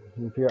bed.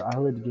 You can feel your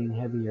eyelids getting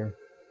heavier.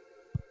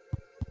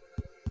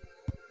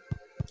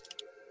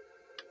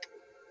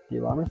 The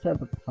alarm is set,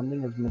 but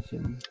something is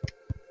missing.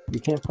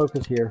 You can't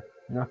focus here.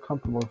 You're not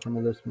comfortable in front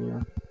of this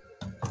mirror.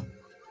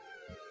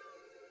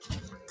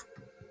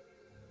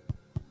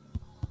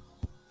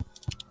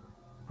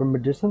 From a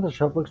distance, the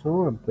shelf looks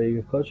normal, but you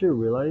get closer, you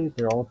realize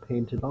they're all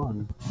painted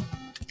on.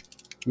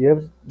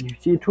 You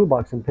see a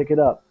toolbox and pick it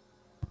up.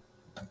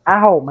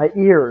 Ow, my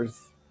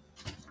ears!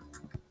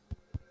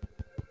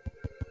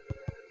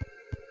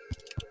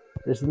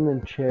 This is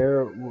the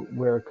chair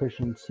where a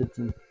cushion sits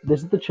and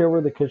this is the chair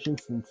where the cushion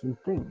sits and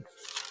thinks.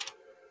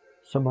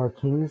 Some are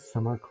kings,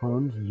 some are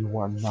clones. You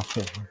are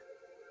nothing.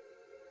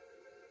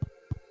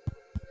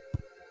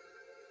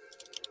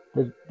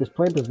 This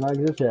plant does not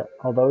exist yet,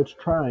 although it's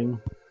trying.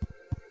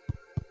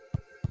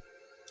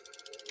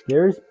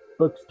 There's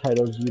books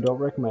titles you don't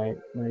recognize.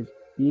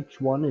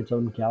 Each one its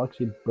own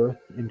galaxy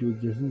birthed into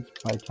existence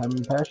by time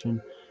and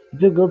passion. You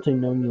feel guilty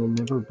knowing you'll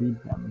never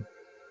read them.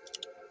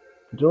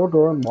 The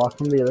door unlocked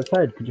from the other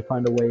side. Could you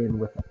find a way in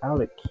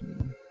without a key?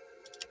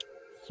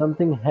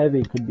 Something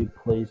heavy could be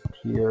placed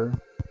here.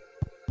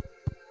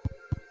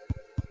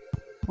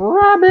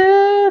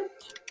 Rabbit!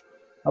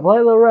 A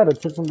polite little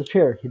rabbit sits on the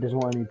chair. He doesn't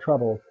want any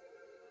trouble.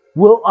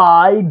 Well,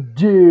 I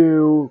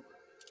do!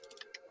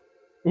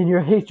 In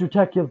your haste to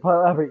attack the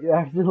polite rabbit, you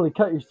accidentally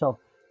cut yourself.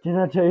 Didn't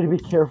I tell you to be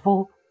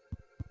careful?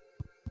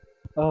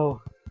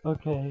 Oh,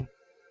 okay.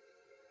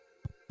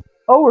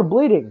 Oh, we're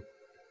bleeding!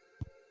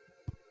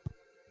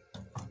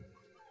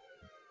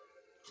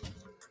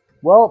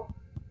 Well,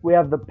 we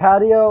have the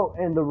patio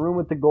and the room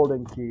with the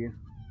golden key.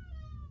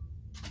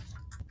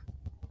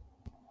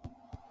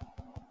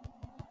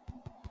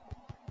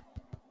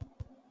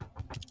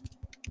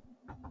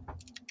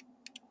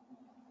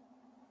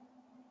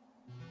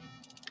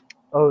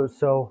 Oh,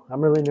 so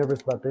I'm really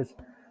nervous about this.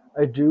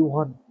 I do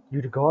want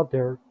you to go out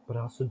there, but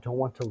I also don't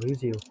want to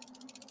lose you.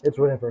 It's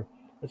whatever.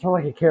 It's not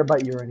like I care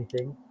about you or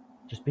anything.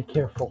 Just be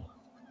careful.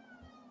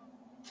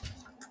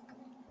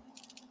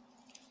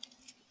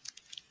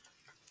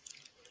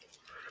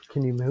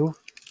 Can you move?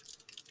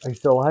 Are you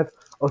still alive?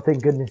 Oh,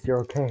 thank goodness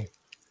you're okay.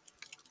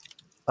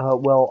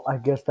 Well, I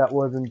guess that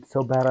wasn't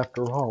so bad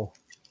after all.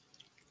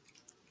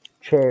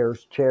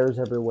 Chairs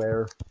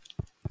everywhere.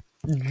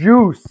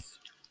 Juice!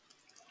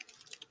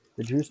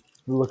 The juice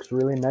looks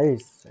really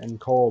nice and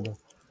cold,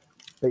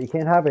 but you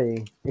can't have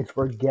any. It's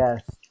for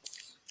guests.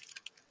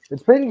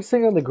 It's painting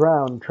sitting on the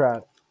ground.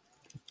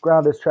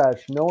 Ground is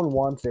trash. No one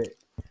wants it.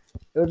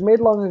 It was made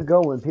long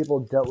ago when people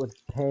dealt with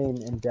pain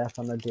and death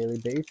on a daily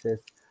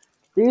basis.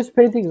 They use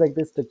paintings like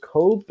this to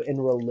cope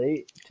and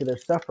relate to their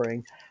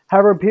suffering.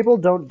 However, people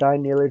don't die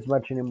nearly as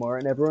much anymore,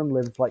 and everyone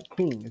lives like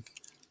kings.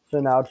 So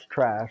now it's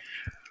trash.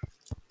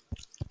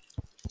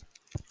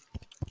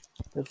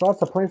 There's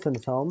lots of plants in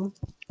this home.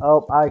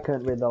 Oh, I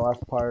couldn't read the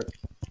last part.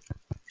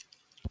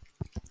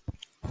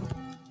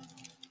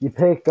 You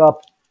pick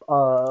up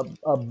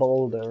a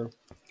boulder.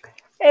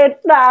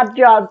 It's not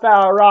just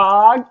a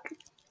rock.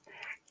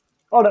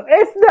 Oh no,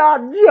 it's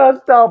not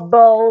just a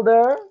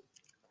boulder.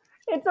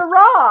 It's a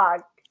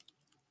rock.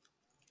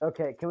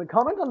 Okay, can we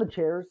comment on the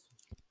chairs?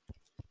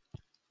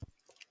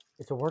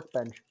 It's a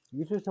workbench.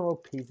 Use to assemble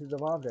pieces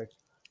of objects,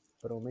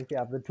 but only if you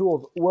have the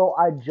tools. Well,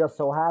 I just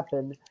so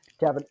happen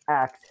to have an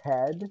axe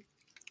head,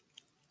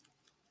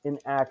 an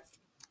axe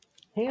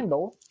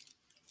handle.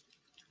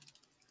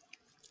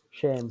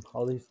 Shame,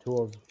 all these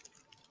tools,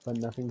 but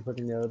nothing put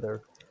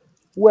together.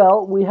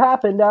 Well, we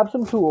happen to have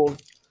some tools.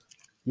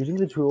 Using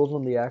the tools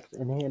on the axe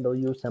and handle,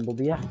 you assemble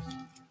the axe.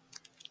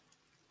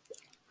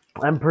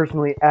 I'm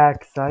personally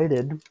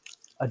excited.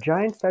 A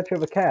giant statue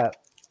of a cat.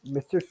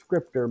 Mr.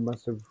 Scripter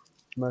must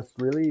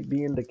really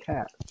be into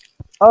cats.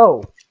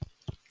 Oh,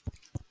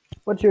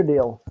 what's your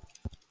deal?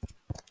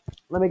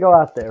 Let me go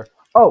out there.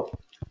 Oh,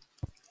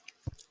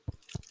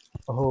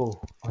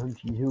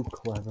 aren't you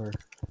clever?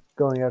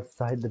 Going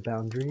outside the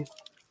boundaries?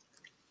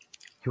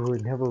 You were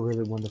never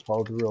really one to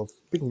follow the rules.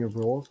 Speaking of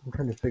rules, I'm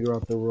trying to figure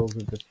out the rules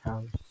of this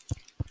house.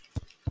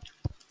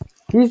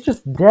 He's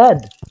just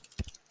dead.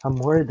 I'm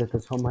worried that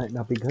this home might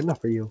not be good enough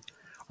for you.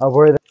 I'm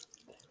worried that...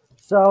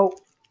 So,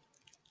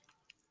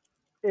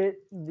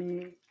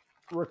 the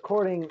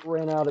recording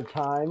ran out of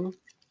time.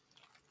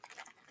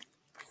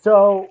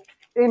 So,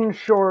 in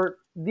short,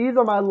 these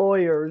are my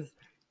lawyers,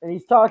 and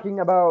he's talking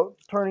about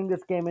turning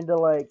this game into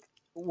like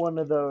one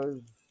of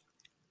those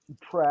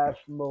trash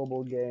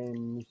mobile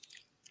games.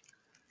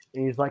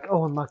 And he's like,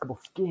 oh, unlockable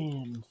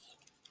skins.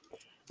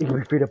 You can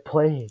be free to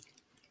play,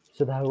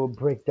 so that will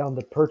break down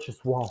the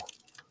purchase wall.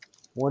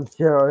 Once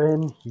you're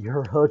in,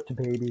 you're hooked,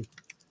 baby.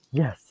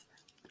 Yes,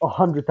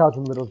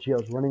 100,000 little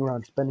Geos running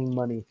around spending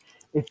money.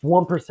 If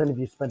 1% of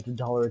you spent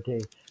 $1 a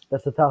day,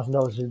 that's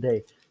 $1,000 a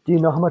day. Do you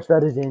know how much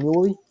that is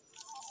annually?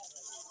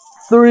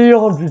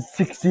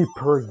 360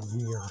 per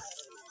year.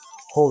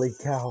 Holy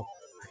cow,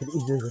 I could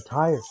easily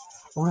retire.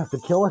 I won't have to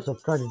kill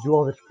myself trying to do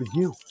all this for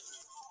you.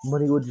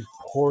 Money would just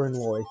pour in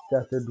while I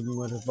sat there doing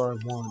whatever I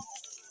want.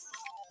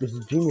 This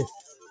is genius.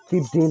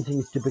 Keep dancing,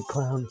 you stupid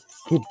clown.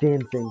 Keep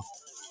dancing.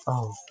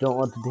 Oh, don't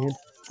want to dance?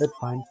 That's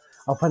fine.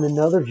 I'll find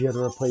another Geo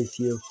to replace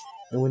you.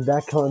 And when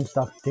that clown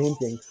stops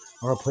dancing,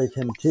 I'll replace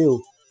him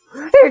too.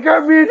 He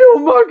got me into a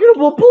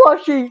marketable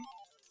plushie!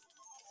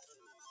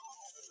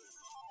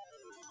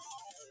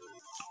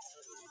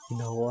 You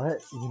know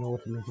what? You know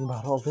what's amazing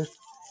about all this?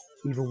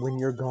 Even when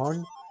you're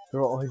gone,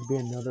 there will always be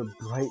another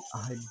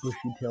bright-eyed,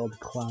 bushy-tailed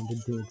clown to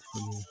dance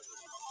for me.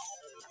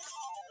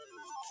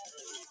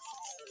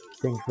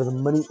 Thanks for the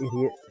money,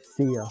 idiot.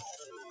 See ya.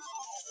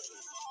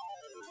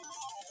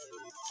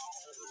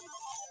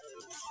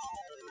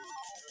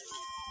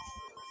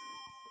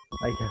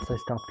 I guess I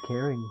stopped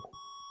caring.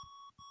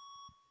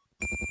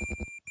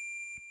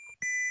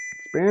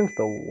 Experience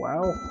the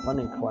Wow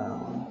Funny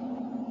Clown.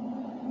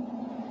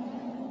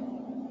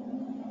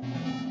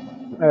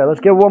 Alright,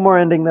 let's get one more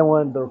ending, then we'll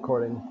end the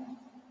recording.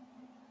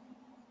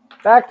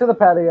 Back to the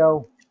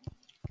patio.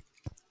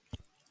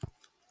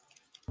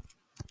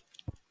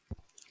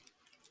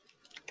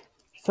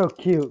 So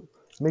cute.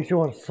 Makes you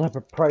want to slap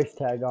a price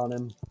tag on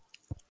him.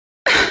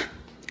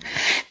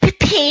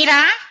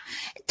 Peter,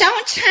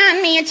 don't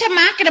turn me into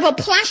marketable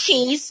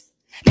plushies.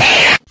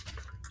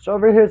 So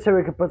over here, so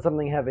we could put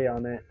something heavy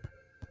on it.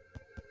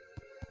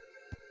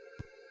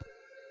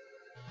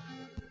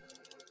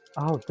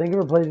 Oh, thank you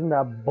for placing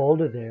that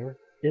boulder there.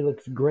 It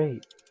looks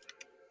great.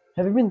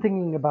 Have you been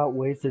thinking about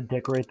ways to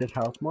decorate this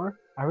house more?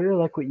 I really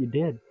like what you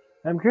did.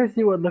 I'm curious to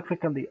see what it looks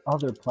like on the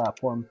other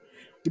platform.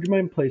 Would you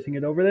mind placing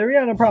it over there?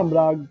 Yeah, no problem,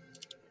 dog.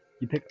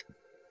 You pick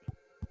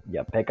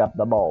up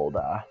the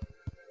boulder.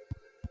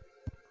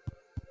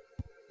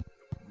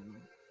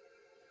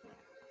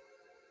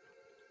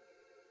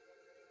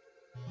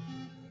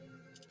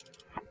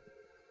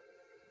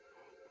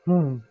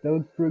 That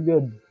looks pretty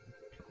good.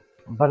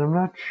 But I'm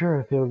not sure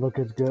if it would look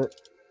as good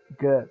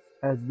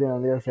as the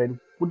on the other side.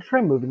 Would you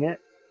try moving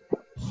it?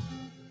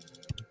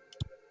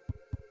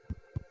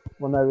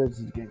 Well, now this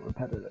is getting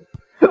repetitive.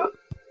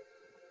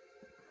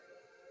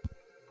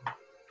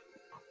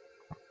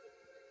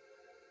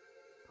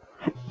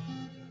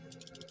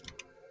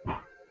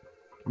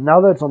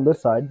 Now that it's on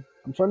this side,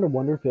 I'm starting to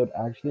wonder if it would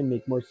actually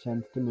make more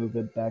sense to move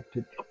it back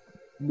to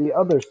the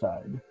other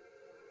side.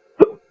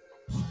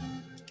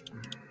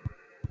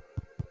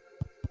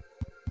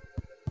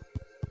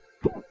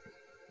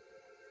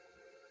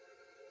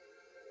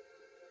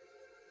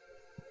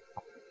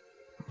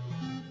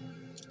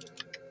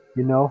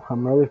 You know,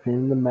 I'm really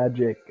feeling the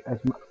magic as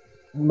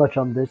much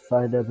on this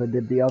side as I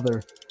did the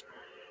other.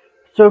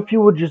 So if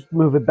you would just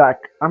move it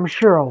back, I'm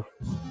sure I'll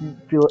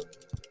feel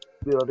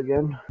it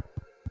again.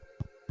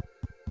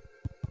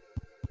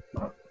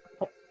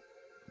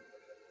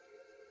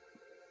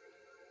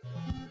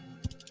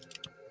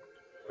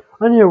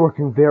 I know you're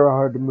working very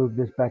hard to move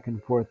this back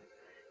and forth,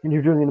 and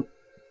you're doing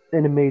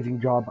an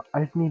amazing job.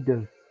 I just need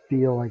to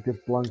feel like this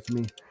belongs to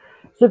me.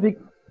 So if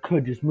you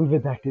could just move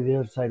it back to the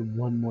other side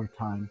one more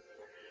time.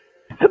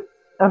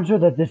 I'm sure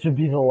that this would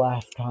be the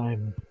last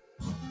time.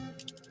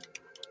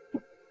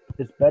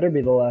 This better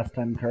be the last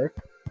time, Kirk.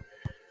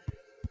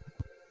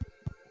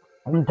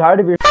 I'm tired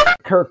of your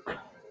Kirk.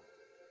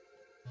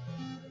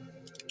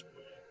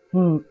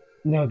 No,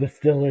 this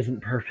still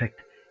isn't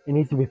perfect. It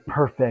needs to be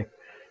perfect.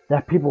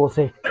 That people will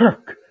say,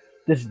 Kirk,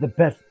 this is the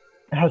best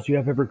house you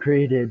have ever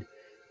created.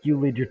 You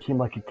lead your team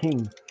like a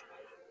king.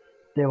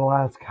 They will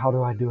ask, how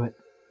do I do it?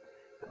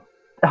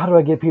 How do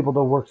I get people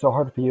to work so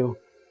hard for you?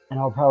 And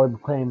I'll probably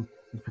claim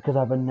it's because I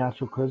have a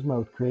natural charisma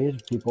with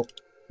creative people.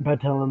 By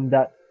telling them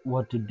that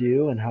what to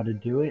do and how to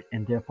do it,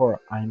 and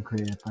therefore I am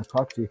creative by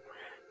proxy.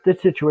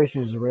 This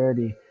situation is a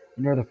rarity,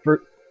 and you're the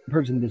first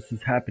person this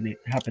is happened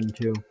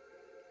to.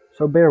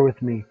 So bear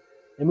with me,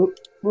 and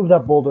move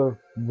that boulder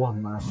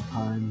one last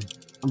time.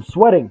 I'm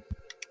sweating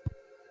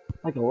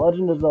like a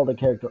Legend of Zelda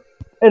character,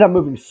 and I'm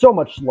moving so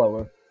much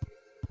slower.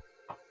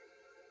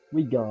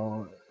 This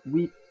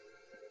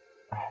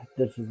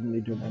isn't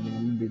lead to an ending.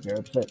 I'm gonna be very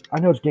upset. I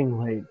know it's getting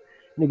late, and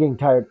you're getting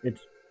tired.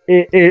 It's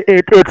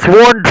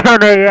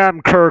 1:10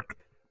 a.m., Kirk.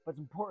 But it's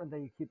important that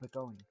you keep it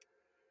going.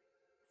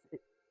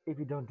 If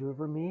you don't do it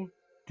for me,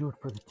 do it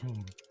for the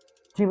team.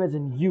 Team as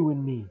in you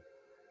and me.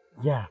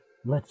 Yeah,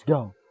 let's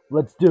go.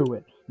 Let's do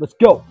it. Let's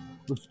go.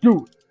 Let's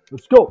do it.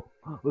 Let's go.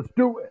 Let's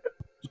do it.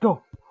 Let's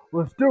go.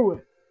 Let's do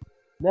it.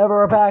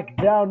 Never back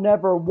down,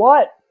 never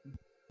what?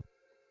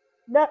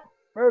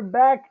 Never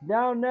back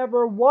down,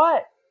 never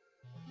what?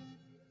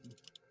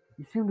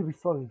 You seem to be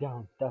slowing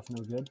down. That's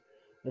no good.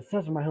 The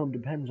success of my home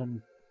depends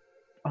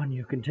on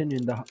you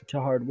continuing to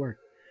hard work.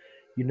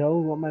 You know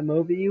what my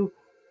move at you?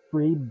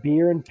 Free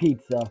beer and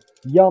pizza.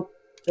 Yup.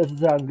 Does it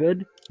sound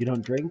good? You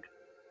don't drink?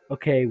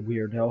 Okay,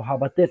 weirdo. How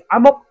about this?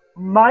 I'm a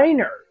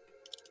minor.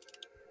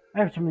 I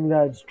have something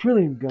that is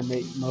truly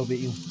gonna motivate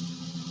you.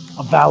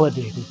 A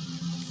validated,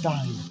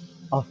 signed,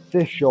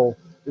 official,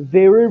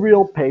 very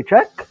real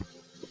paycheck.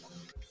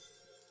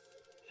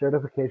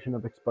 Certification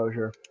of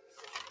exposure.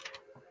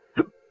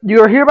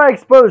 You are hereby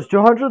exposed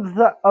to hundreds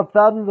of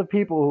thousands of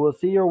people who will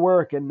see your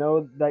work and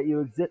know that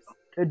you exist.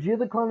 G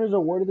the Clown is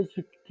awarded the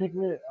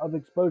certificate of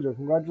exposure.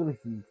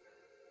 Congratulations.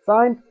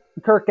 Signed,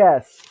 Kirk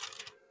S.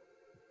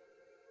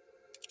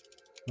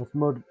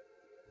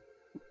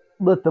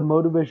 Let the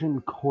motivation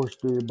course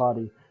through your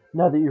body.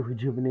 Now that you're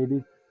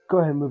rejuvenated, go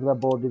ahead and move that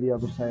bowl to the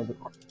other side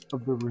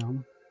of the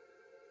room.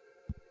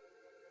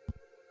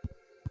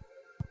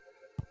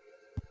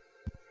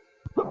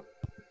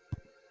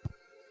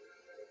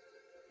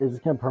 Is this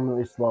going to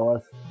permanently slow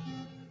us?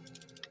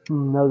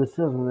 No, this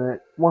isn't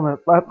it.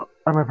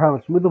 I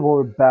promise. Move the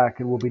bowl back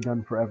and we'll be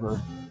done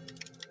forever.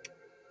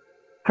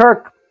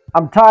 Kirk,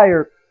 I'm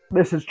tired.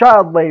 This is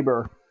child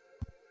labor.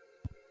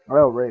 I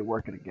already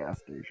work at a gas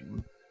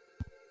station.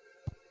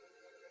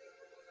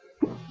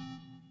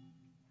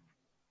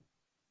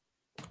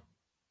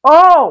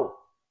 Oh!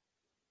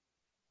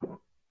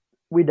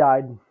 We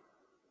died.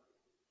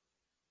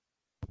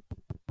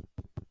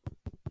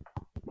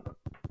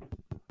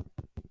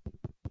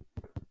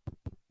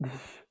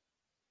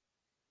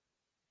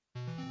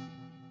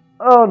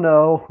 Oh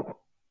no.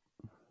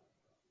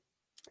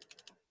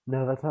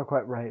 No, that's not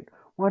quite right.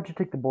 Why don't you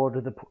take the board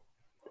to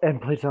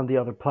and place it on the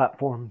other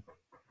platform?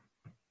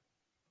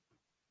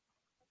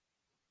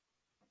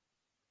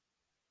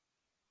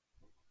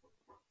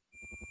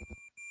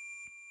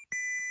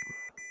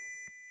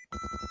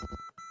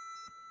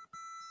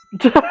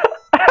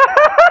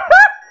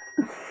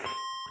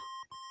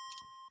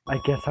 I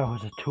guess I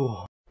was a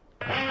tool.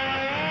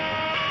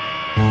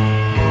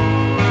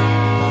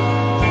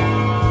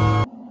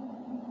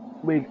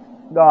 We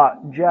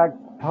got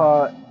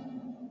jackpot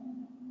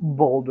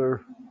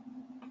boulder.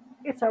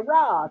 It's a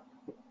rock.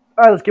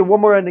 Alright, let's get one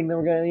more ending, then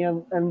we're going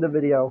to end the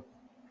video.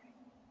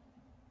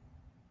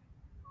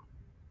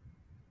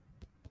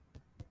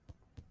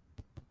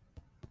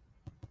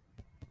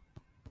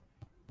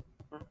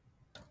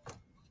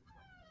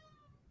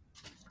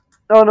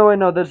 Oh, no, wait,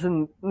 no, this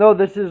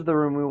is the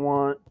room we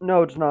want.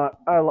 No, it's not.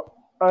 I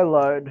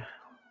lied.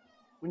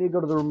 We need to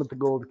go to the room with the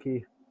gold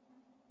key.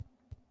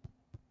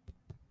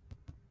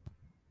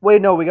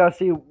 Wait, no, we gotta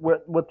see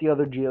what the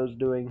other Geo's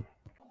doing.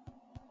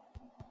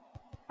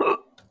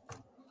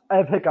 I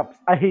have hiccups.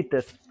 I hate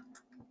this.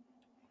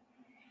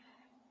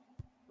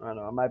 I don't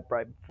know, I might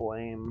bright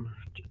flame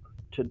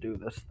to do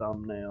this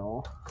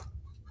thumbnail.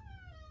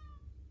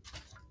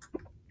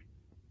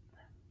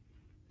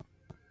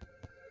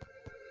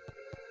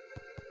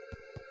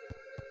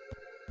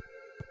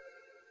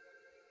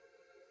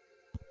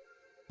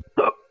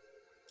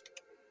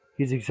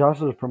 He's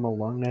exhausted from a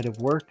long night of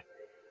work.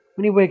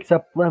 When he wakes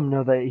up, let him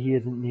know that he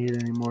isn't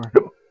needed anymore.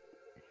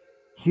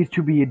 He's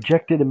to be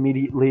ejected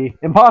immediately.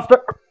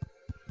 Imposter!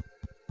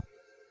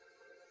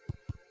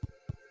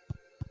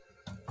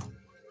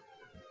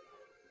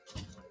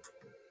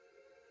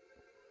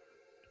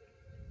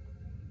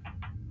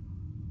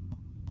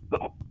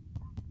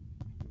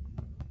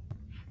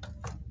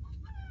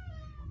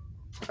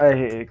 I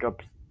hate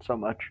hiccups so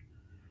much.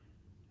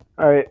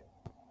 Alright.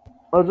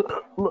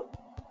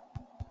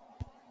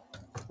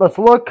 Let's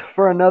look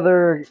for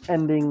another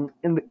ending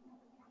in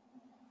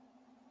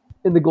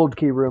the gold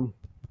key room.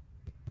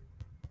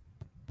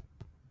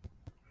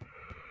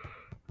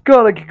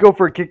 God, I could go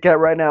for a Kit Kat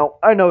right now.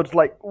 I know it's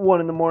like 1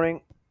 in the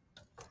morning.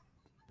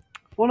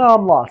 Well, now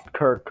I'm lost,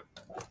 Kirk.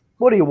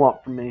 What do you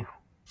want from me?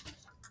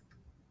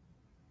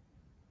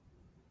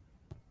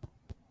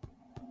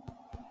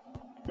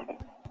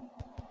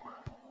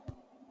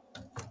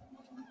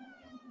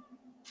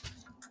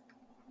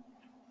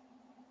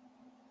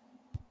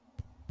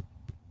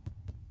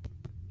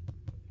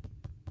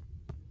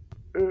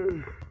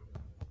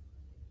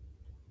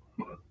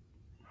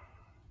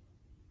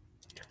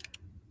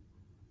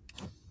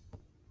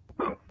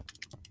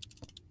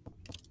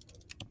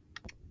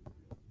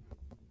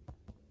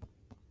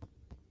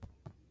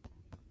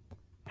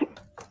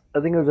 I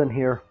think it was in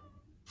here.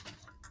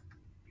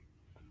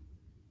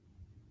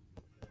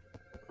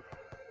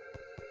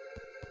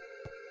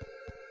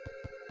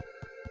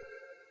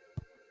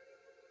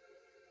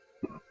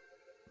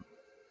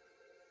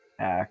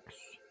 Axe.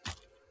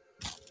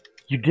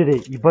 You did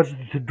it. You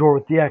busted the door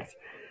with the axe.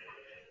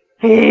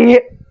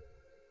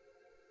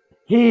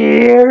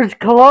 Here's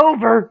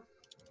Clover.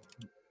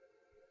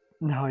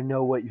 Now I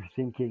know what you're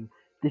thinking.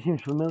 This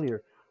seems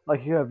familiar.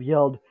 Like you have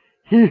yelled,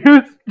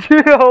 "Here's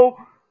Geo!"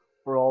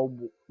 For all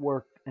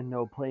work and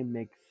no play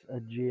makes a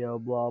Geo,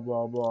 blah,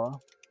 blah, blah.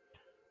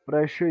 But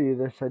I assure you,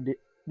 this idea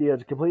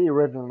is completely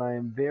original, and I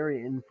am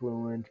very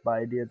influenced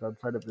by ideas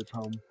outside of this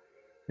home.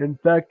 In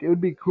fact, it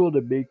would be cruel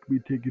to make me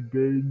take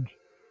advantage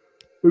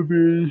of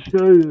your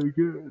inside, I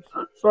guess.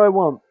 So I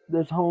won't.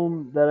 This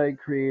home that I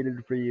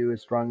created for you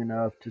is strong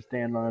enough to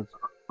stand on its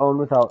own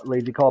without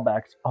lazy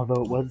callbacks,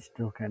 although it was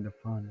still kind of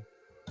fun.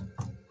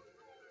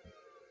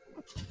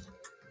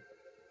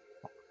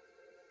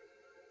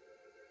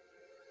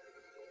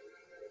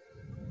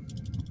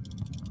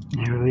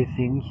 You really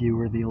think you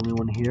were the only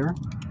one here?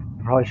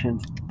 You probably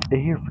shouldn't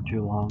stay here for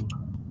too long.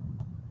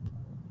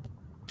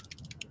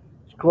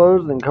 It's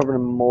closed and covered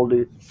in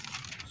moldy,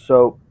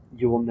 so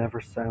you will never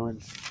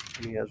silence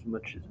me as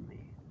much as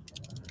me.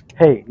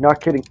 Hey, not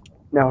kidding.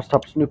 Now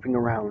stop snooping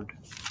around.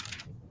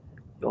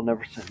 You'll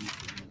never silence me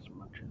as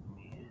much as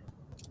me.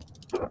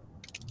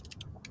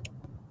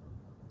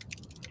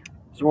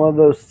 It's one of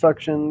those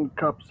suction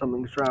cups,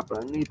 something strapped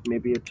underneath.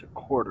 Maybe it's a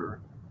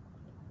quarter.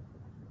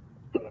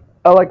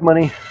 I like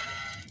money.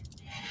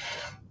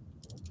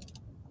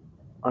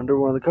 Under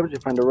one of the covers, you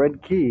find a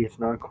red key. It's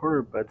not a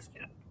quarter, but it's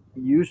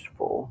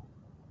useful.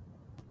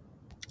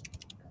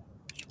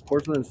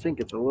 Porcelain sink.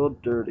 It's a little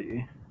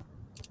dirty.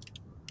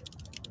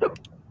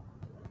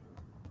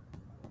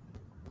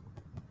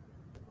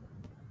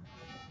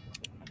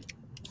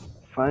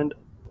 Find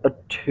a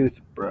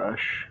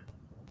toothbrush.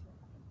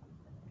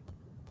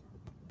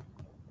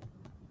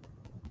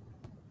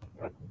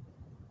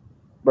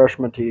 Brush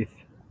my teeth.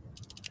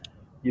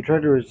 You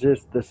try to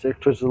resist this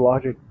extra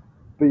logic,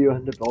 but you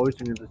end up always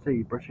doing the same.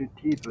 You brush your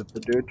teeth with the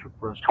dirty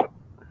toothbrush.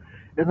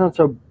 It's not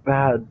so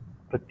bad,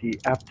 but the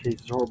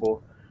aftertaste is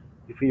horrible.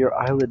 You feel your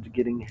eyelids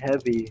getting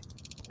heavy.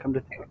 Come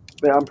to think,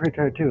 but I'm pretty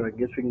tired too. I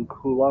guess we can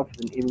cool off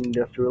with an evening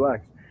just to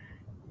relax.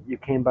 You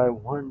came by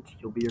once.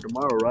 You'll be here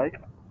tomorrow, right?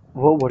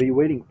 Well, what are you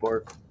waiting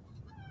for?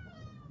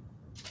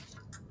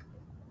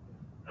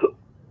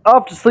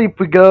 Off to sleep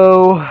we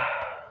go.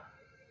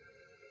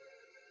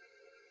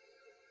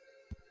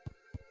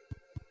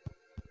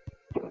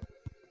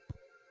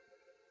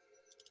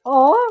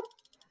 Aw.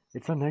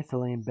 It's so nice to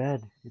lay in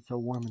bed. It's so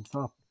warm and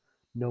soft.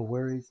 No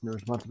worries, no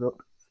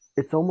responsibilities.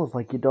 It's almost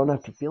like you don't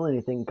have to feel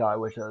anything. God, I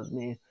wish that was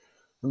me.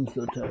 I'm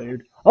so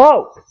tired.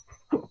 Oh!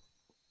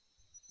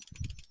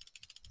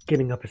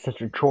 Getting up is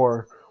such a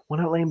chore. Why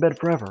not lay in bed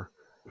forever?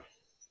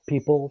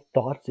 People,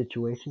 thoughts,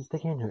 situations, they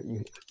can't hurt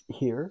you.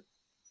 Here,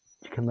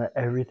 you can let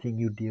everything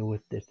you deal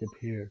with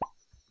disappear.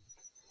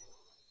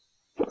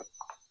 I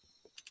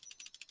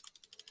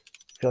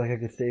feel like I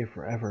could stay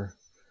forever.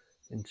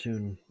 And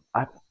soon,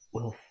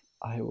 will,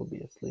 I will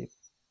be asleep.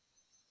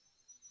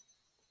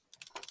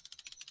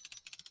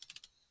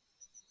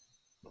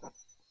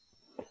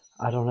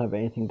 I don't have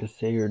anything to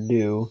say or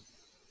do.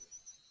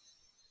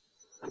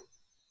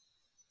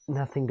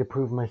 Nothing to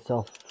prove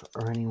myself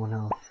or anyone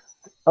else.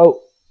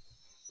 Oh!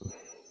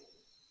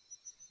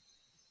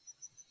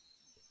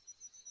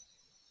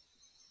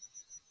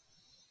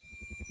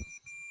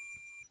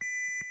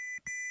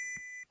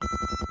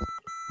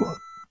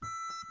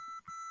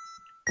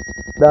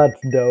 That's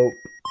dope.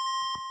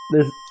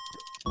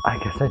 I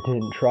guess I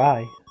didn't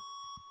try.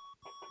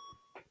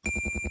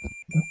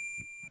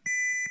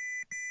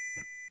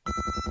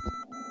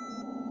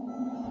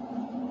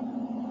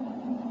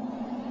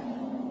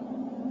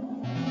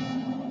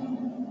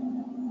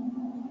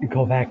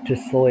 Go back to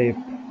sleep.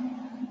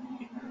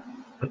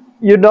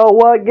 You know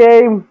what,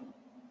 game?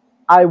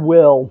 I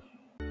will.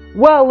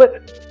 Well,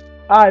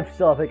 I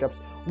still have hiccups.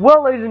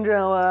 Well, ladies and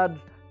gentlemen,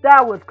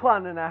 that was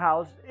Clown in a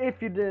House.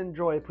 If you did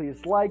enjoy,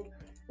 please like.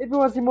 If you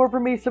want to see more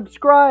from me,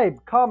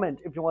 subscribe. Comment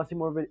if you want to see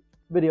more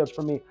videos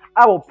from me.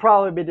 I will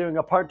probably be doing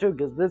a part 2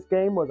 because this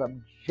game was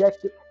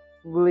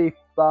objectively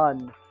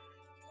fun.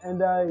 And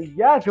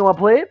yeah, if you want to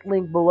play it,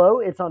 link below.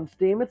 It's on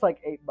Steam. It's like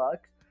 $8.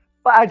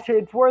 But I'd say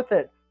it's worth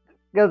it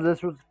because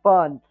this was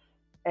fun.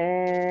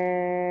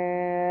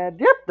 And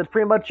yep, that's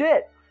pretty much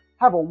it.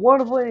 Have a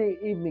wonderful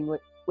evening,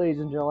 ladies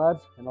and gentlemen,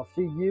 and I'll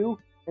see you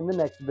in the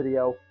next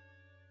video.